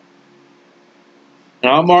witchcraft.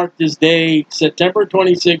 And I'll mark this day, September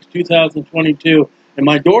 26, 2022. And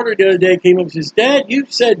my daughter the other day came up and says, Dad, you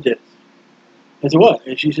said this. I said, what?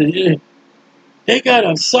 And she said, yeah, they got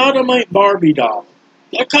a sodomite Barbie doll.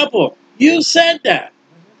 A couple. You said that.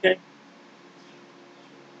 Okay.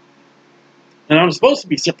 And I'm supposed to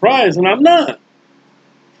be surprised, and I'm not.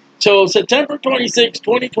 So September 26,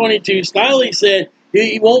 2022, Stiley said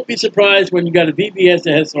he won't be surprised when you got a VBS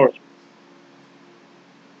that has sorcery.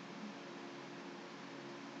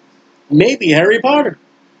 Maybe Harry Potter.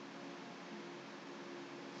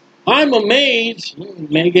 I'm amazed, you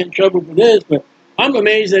may get in trouble for this, but I'm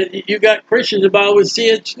amazed that you got Christians involved with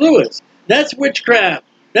C.H. Lewis. That's witchcraft.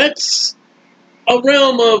 That's a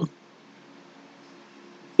realm of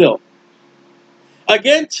filth.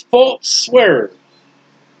 Against false swearers.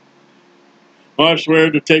 I swear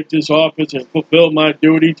to take this office and fulfill my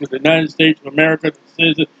duty to the United States of America, the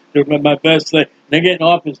citizens, do my best thing. They get in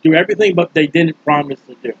office, do everything but they didn't promise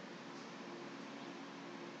to do.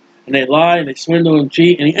 And they lie and they swindle and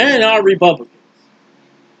cheat and are Republicans.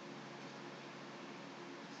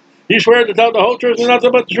 You swear to tell the whole truth and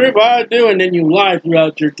nothing but the truth? I do, and then you lie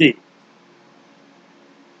throughout your teeth.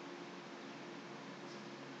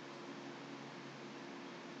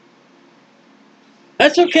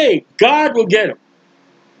 That's okay. God will get them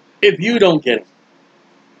if you don't get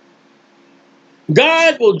them.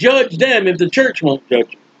 God will judge them if the church won't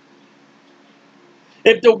judge them.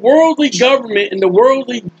 If the worldly government and the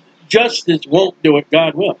worldly justice won't do it,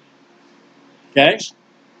 God will. Okay?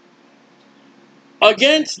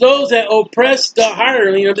 Against those that oppress the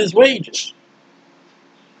hireling of his wages.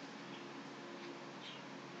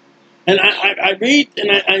 And I read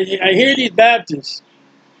and I hear these Baptists.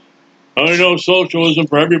 I know socialism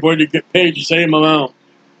for everybody to get paid the same amount.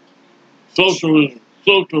 Socialism,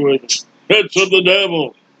 socialism. It's of the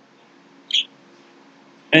devil.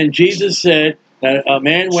 And Jesus said that a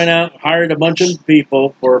man went out and hired a bunch of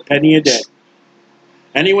people for a penny a day.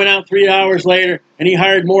 And he went out 3 hours later and he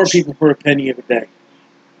hired more people for a penny a day.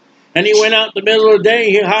 And he went out in the middle of the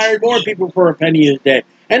day, he hired more people for a penny a day.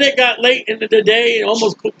 And it got late into the day,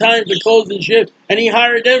 almost time to close the shift, and he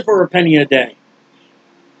hired them for a penny a day.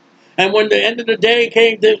 And when the end of the day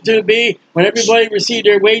came to be, when everybody received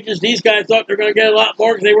their wages, these guys thought they were going to get a lot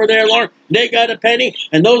more because they were there long. They got a penny,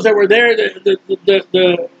 and those that were there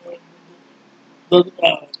the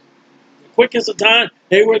quickest of time,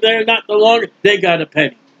 they were there not the longest, they got a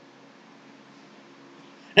penny.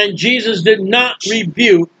 And Jesus did not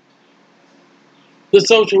rebuke the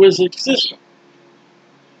socialistic system.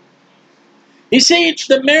 You see, it's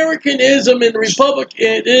the Americanism and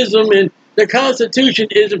Republicanism and the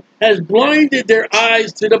Constitutionism has blinded their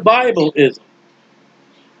eyes to the Bibleism.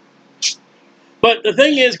 But the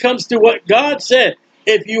thing is, comes to what God said.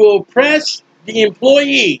 If you oppress the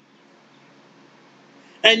employee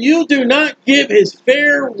and you do not give his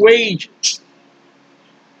fair wages,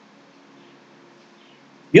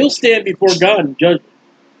 you'll stand before God in judgment.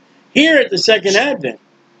 Here at the Second Advent,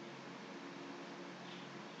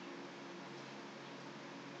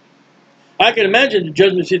 I can imagine the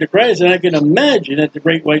judgment seat of Christ, and I can imagine at the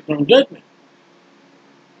great white throne judgment.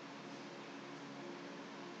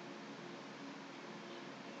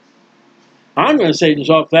 I'm going to say this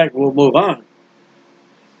off fact, we'll move on.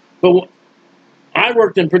 But I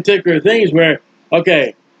worked in particular things where,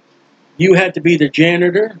 okay, you had to be the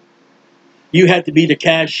janitor, you had to be the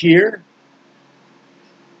cashier,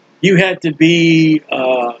 you had to be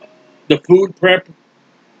the food prep,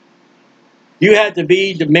 you had to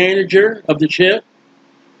be the manager of the shift.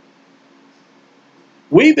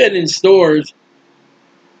 We've been in stores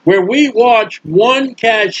where we watch one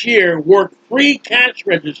cashier work 3 cash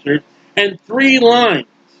registers and 3 lines.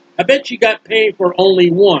 I bet you got paid for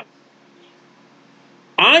only one.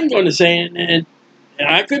 I'm going to say, and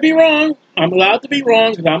I could be wrong, I'm allowed to be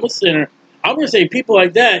wrong because I'm a sinner. I'm going to say people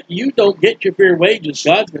like that, you don't get your fair wages,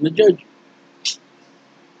 God's going to judge you.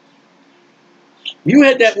 You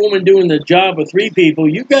had that woman doing the job of 3 people,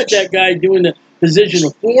 you got that guy doing the position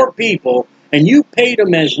of 4 people, and you paid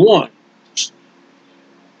him as one.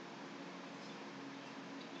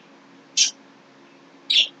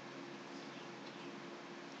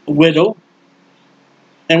 A widow.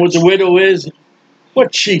 And what the widow is,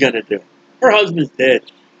 what's she going to do? Her husband's dead.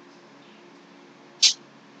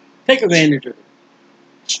 Take advantage of her.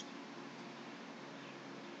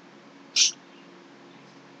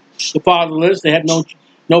 The fatherless, they have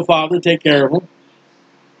no father to take care of them.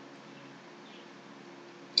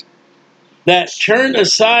 That turned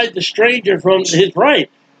aside the stranger from his right.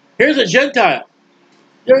 Here's a Gentile.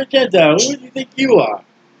 You're a Gentile. Who do you think you are?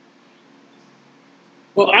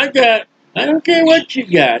 Well, I don't care what you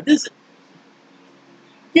got. Get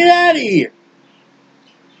out of here.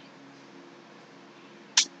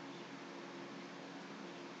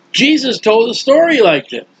 Jesus told a story like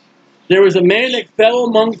this. There was a man that fell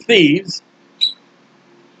among thieves,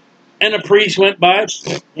 And a priest went by,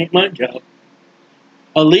 ain't my job.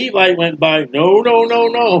 A Levite went by, no, no, no,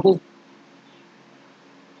 no.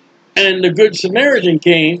 And the Good Samaritan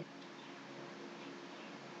came.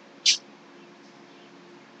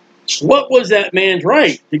 What was that man's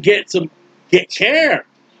right? To get care.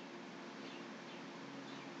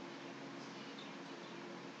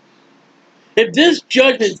 If this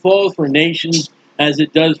judgment falls for nations as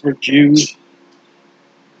it does for Jews,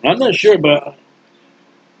 I'm not sure, but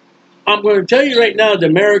I'm going to tell you right now, the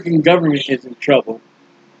American government is in trouble.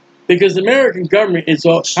 Because the American government is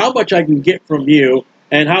all how much I can get from you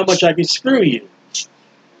and how much I can screw you.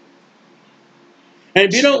 And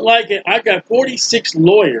if you don't like it, I've got 46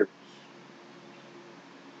 lawyers.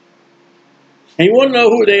 And you want to know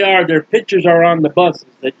who they are, their pictures are on the buses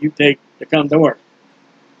that you take to come to work.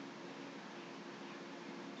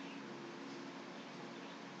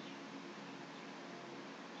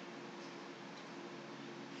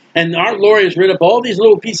 And our lawyers read up all these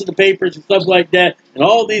little pieces of papers and stuff like that, and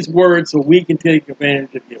all these words so we can take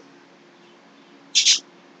advantage of you.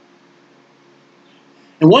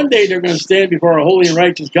 And one day they're going to stand before a holy and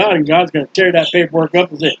righteous God, and God's going to tear that paperwork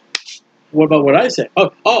up and say, what about what I said?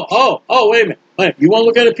 Oh, wait a minute. Wait, you want to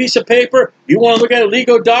look at a piece of paper? You want to look at a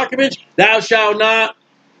legal document? Thou shalt not.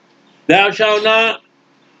 Thou shalt not.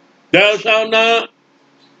 Thou shalt not.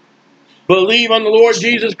 Believe on the Lord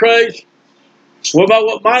Jesus Christ. What about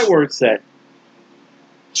what my word said?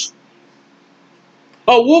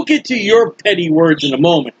 Oh, we'll get to your petty words in a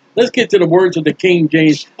moment. Let's get to the words of the King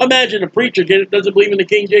James. Imagine a preacher doesn't believe in the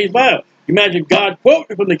King James Bible. Imagine God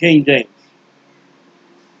quoting from the King James.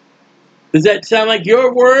 Does that sound like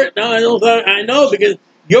your word? No, I don't. I know, because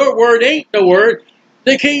your word ain't the word.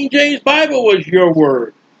 The King James Bible was your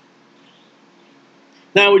word.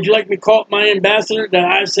 Now, would you like me to call up my ambassador that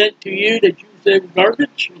I sent to you that you said was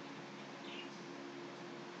garbage?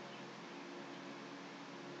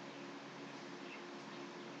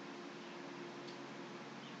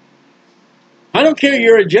 I don't care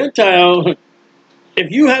you're a Gentile. If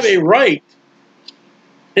you have a right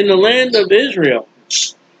in the land of Israel,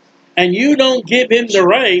 and you don't give him the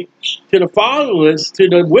right to the fatherless, to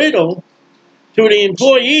the widow, to the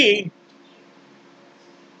employee,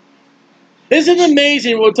 isn't it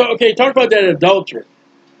amazing? We'll talk about that adulterer.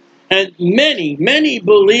 And many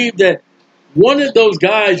believe that one of those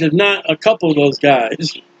guys is not a couple of those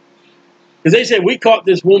guys. Because they said, we caught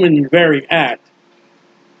this woman in the very act.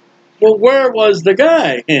 Well, where was the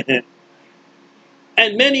guy?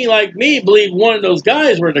 And many like me believe one of those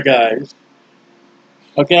guys were the guys.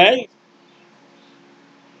 Okay?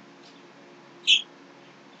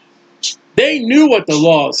 They knew what the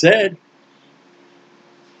law said.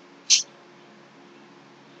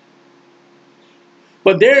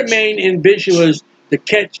 But their main ambition was to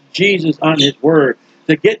catch Jesus on his word,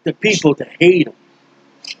 to get the people to hate him.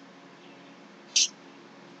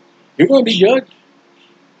 You're going to be judged.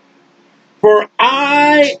 For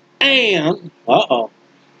I am, the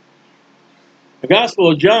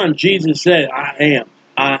Gospel of John, Jesus said, I am,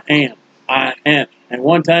 I am, I am. And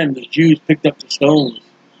one time the Jews picked up the stones.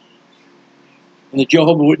 And the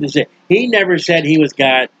Jehovah's Witness said, he never said he was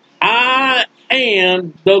God. I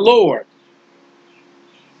am the Lord.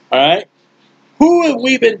 All right? Who have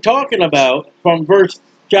we been talking about from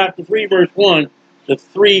chapter 3, verse 1 to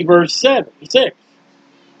 3, verse 6?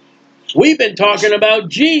 We've been talking about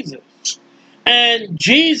Jesus. And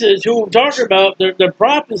Jesus, who we're talking about, the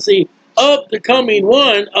prophecy of the coming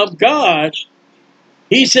one of God,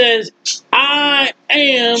 he says, I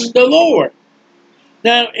am the Lord.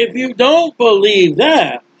 Now, if you don't believe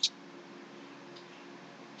that,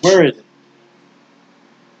 where is it?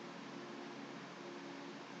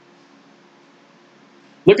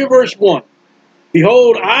 Look at verse 1.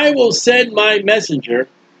 Behold, I will send my messenger.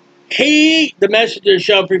 He, the messenger,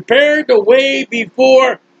 shall prepare the way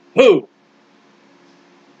before who?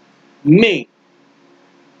 Me.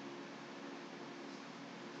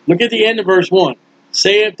 Look at the end of verse 1.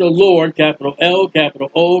 Saith the Lord, capital L, capital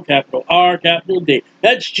O, capital R, capital D.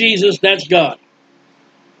 That's Jesus, that's God.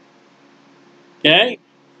 Okay?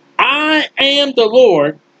 I am the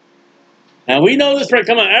Lord. Now we know this right.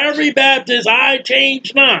 Come on, every Baptist, I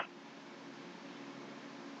change not.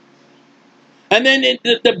 And then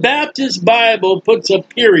the Baptist Bible puts a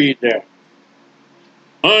period there.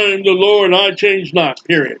 I am the Lord, I change not,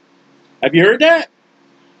 period. Have you heard that?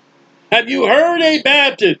 Have you heard a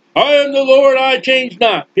Baptist? I am the Lord, I change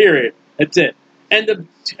not, period. That's it. End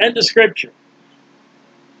of scripture.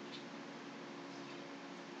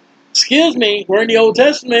 Excuse me, we're in the Old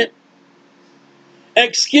Testament.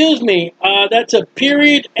 Excuse me, that's a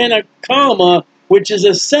period and a comma, which is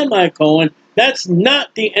a semicolon. That's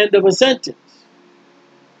not the end of a sentence.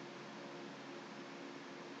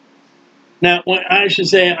 Now, I should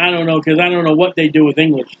say, I don't know, because I don't know what they do with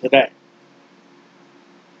English today.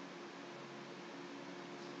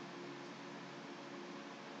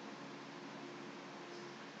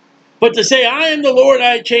 But to say, I am the Lord,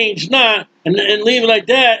 I change not, and leave it like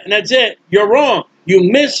that, and that's it, you're wrong.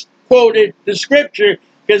 You misquoted the scripture,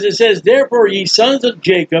 because it says, therefore ye sons of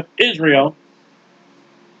Jacob, Israel,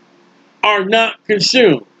 are not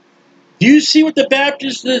consumed. Do you see what the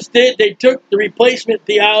Baptists did? They took the replacement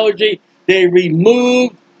theology. They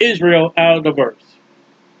removed Israel out of the verse.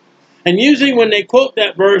 And usually when they quote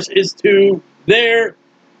that verse, it's to their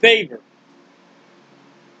favor.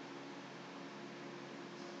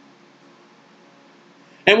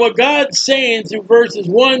 And what God's saying through verses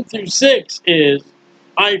 1 through 6 is,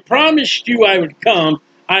 I promised you I would come.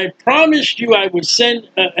 I promised you I would send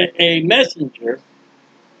a messenger.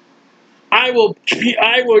 I will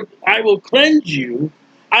cleanse you.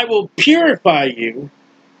 I will purify you.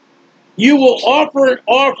 You will offer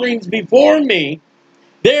offerings before me.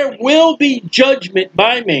 There will be judgment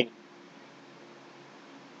by me.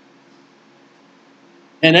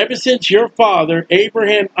 And ever since your father,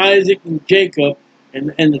 Abraham, Isaac, and Jacob,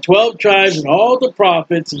 and the 12 tribes, and all the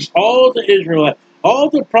prophets, and all the Israelites, all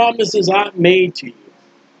the promises I've made to you,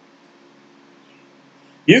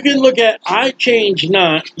 you can look at I change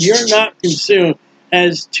not, you're not consumed,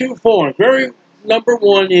 as two forms. Very number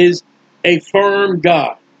one is a firm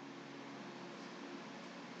God.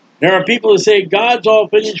 There are people who say God's all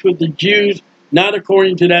finished with the Jews, not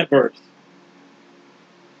according to that verse.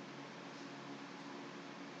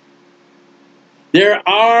 There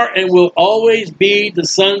are and will always be the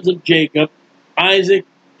sons of Jacob, Isaac,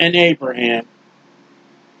 and Abraham.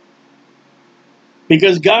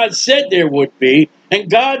 Because God said there would be, and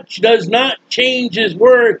God does not change his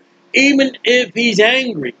word even if he's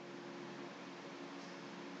angry.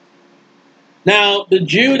 Now, the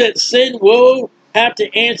Jew that sinned will have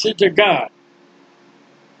to answer to God.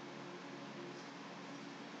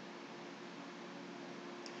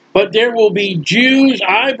 But there will be Jews,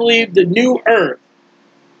 I believe, the new earth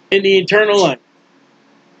in the eternal life.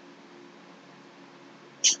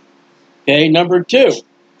 Okay, number two,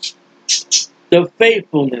 the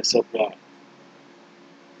faithfulness of God.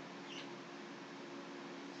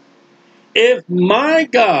 If my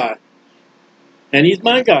God, and he's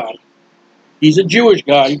my God, he's a Jewish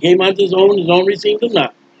God, he came unto his own received him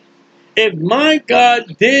not. If my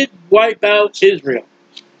God did wipe out Israel,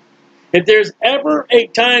 if there's ever a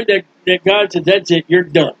time that God said, that's it, you're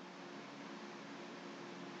done,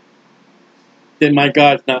 then my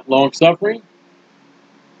God's not long-suffering,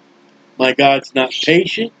 my God's not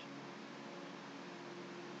patient,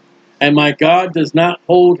 and my God does not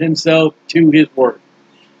hold himself to his word.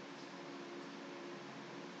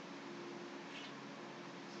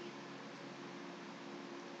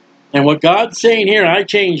 And what God's saying here, I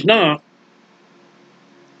change not.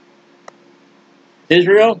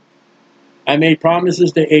 Israel, I made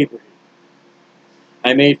promises to Abraham.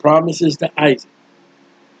 I made promises to Isaac.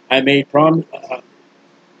 I made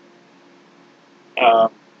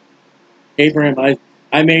Abraham,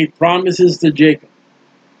 I made promises to Jacob.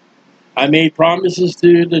 I made promises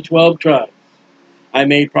to the 12 tribes. I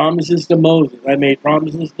made promises to Moses. I made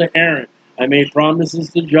promises to Aaron. I made promises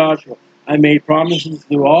to Joshua. I made promises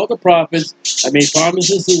to all the prophets. I made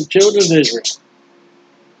promises to the children of Israel.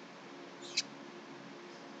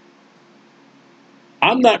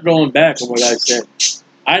 I'm not going back on what I said.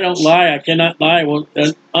 I don't lie. I cannot lie.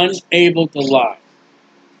 I'm unable to lie.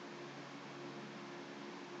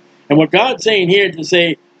 And what God's saying here to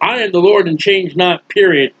say, I am the Lord and change not,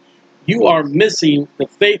 period, you are missing the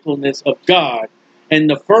faithfulness of God and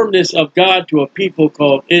the firmness of God to a people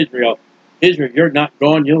called Israel. Israel, you're not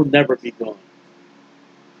gone. You'll never be gone.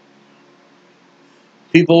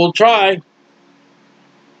 People will try.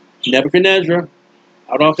 Nebuchadnezzar,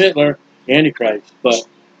 Adolf Hitler, Antichrist. But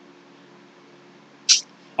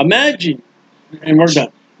imagine, and we're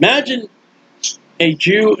done. Imagine a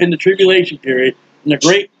Jew in the tribulation period, in the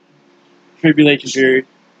great tribulation period,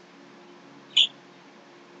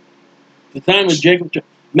 the time of Jacob.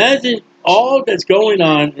 Imagine all that's going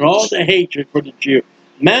on and all the hatred for the Jew.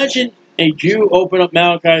 Imagine a Jew open up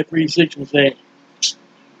Malachi 3:6 and say,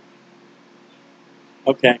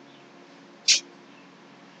 okay,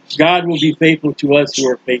 God will be faithful to us who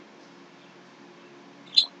are faithful.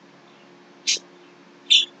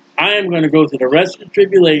 I am going to go through the rest of the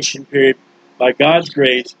tribulation period by God's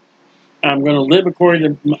grace. I'm going to live according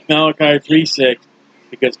to Malachi 3:6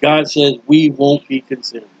 because God says we won't be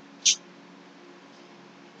consumed.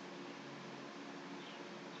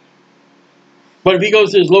 But if he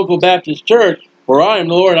goes to his local Baptist church, for I am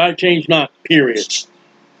the Lord, I change not, period.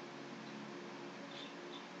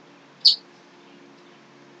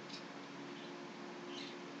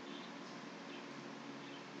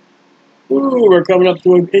 Ooh, we're coming up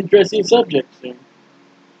to an interesting subject soon.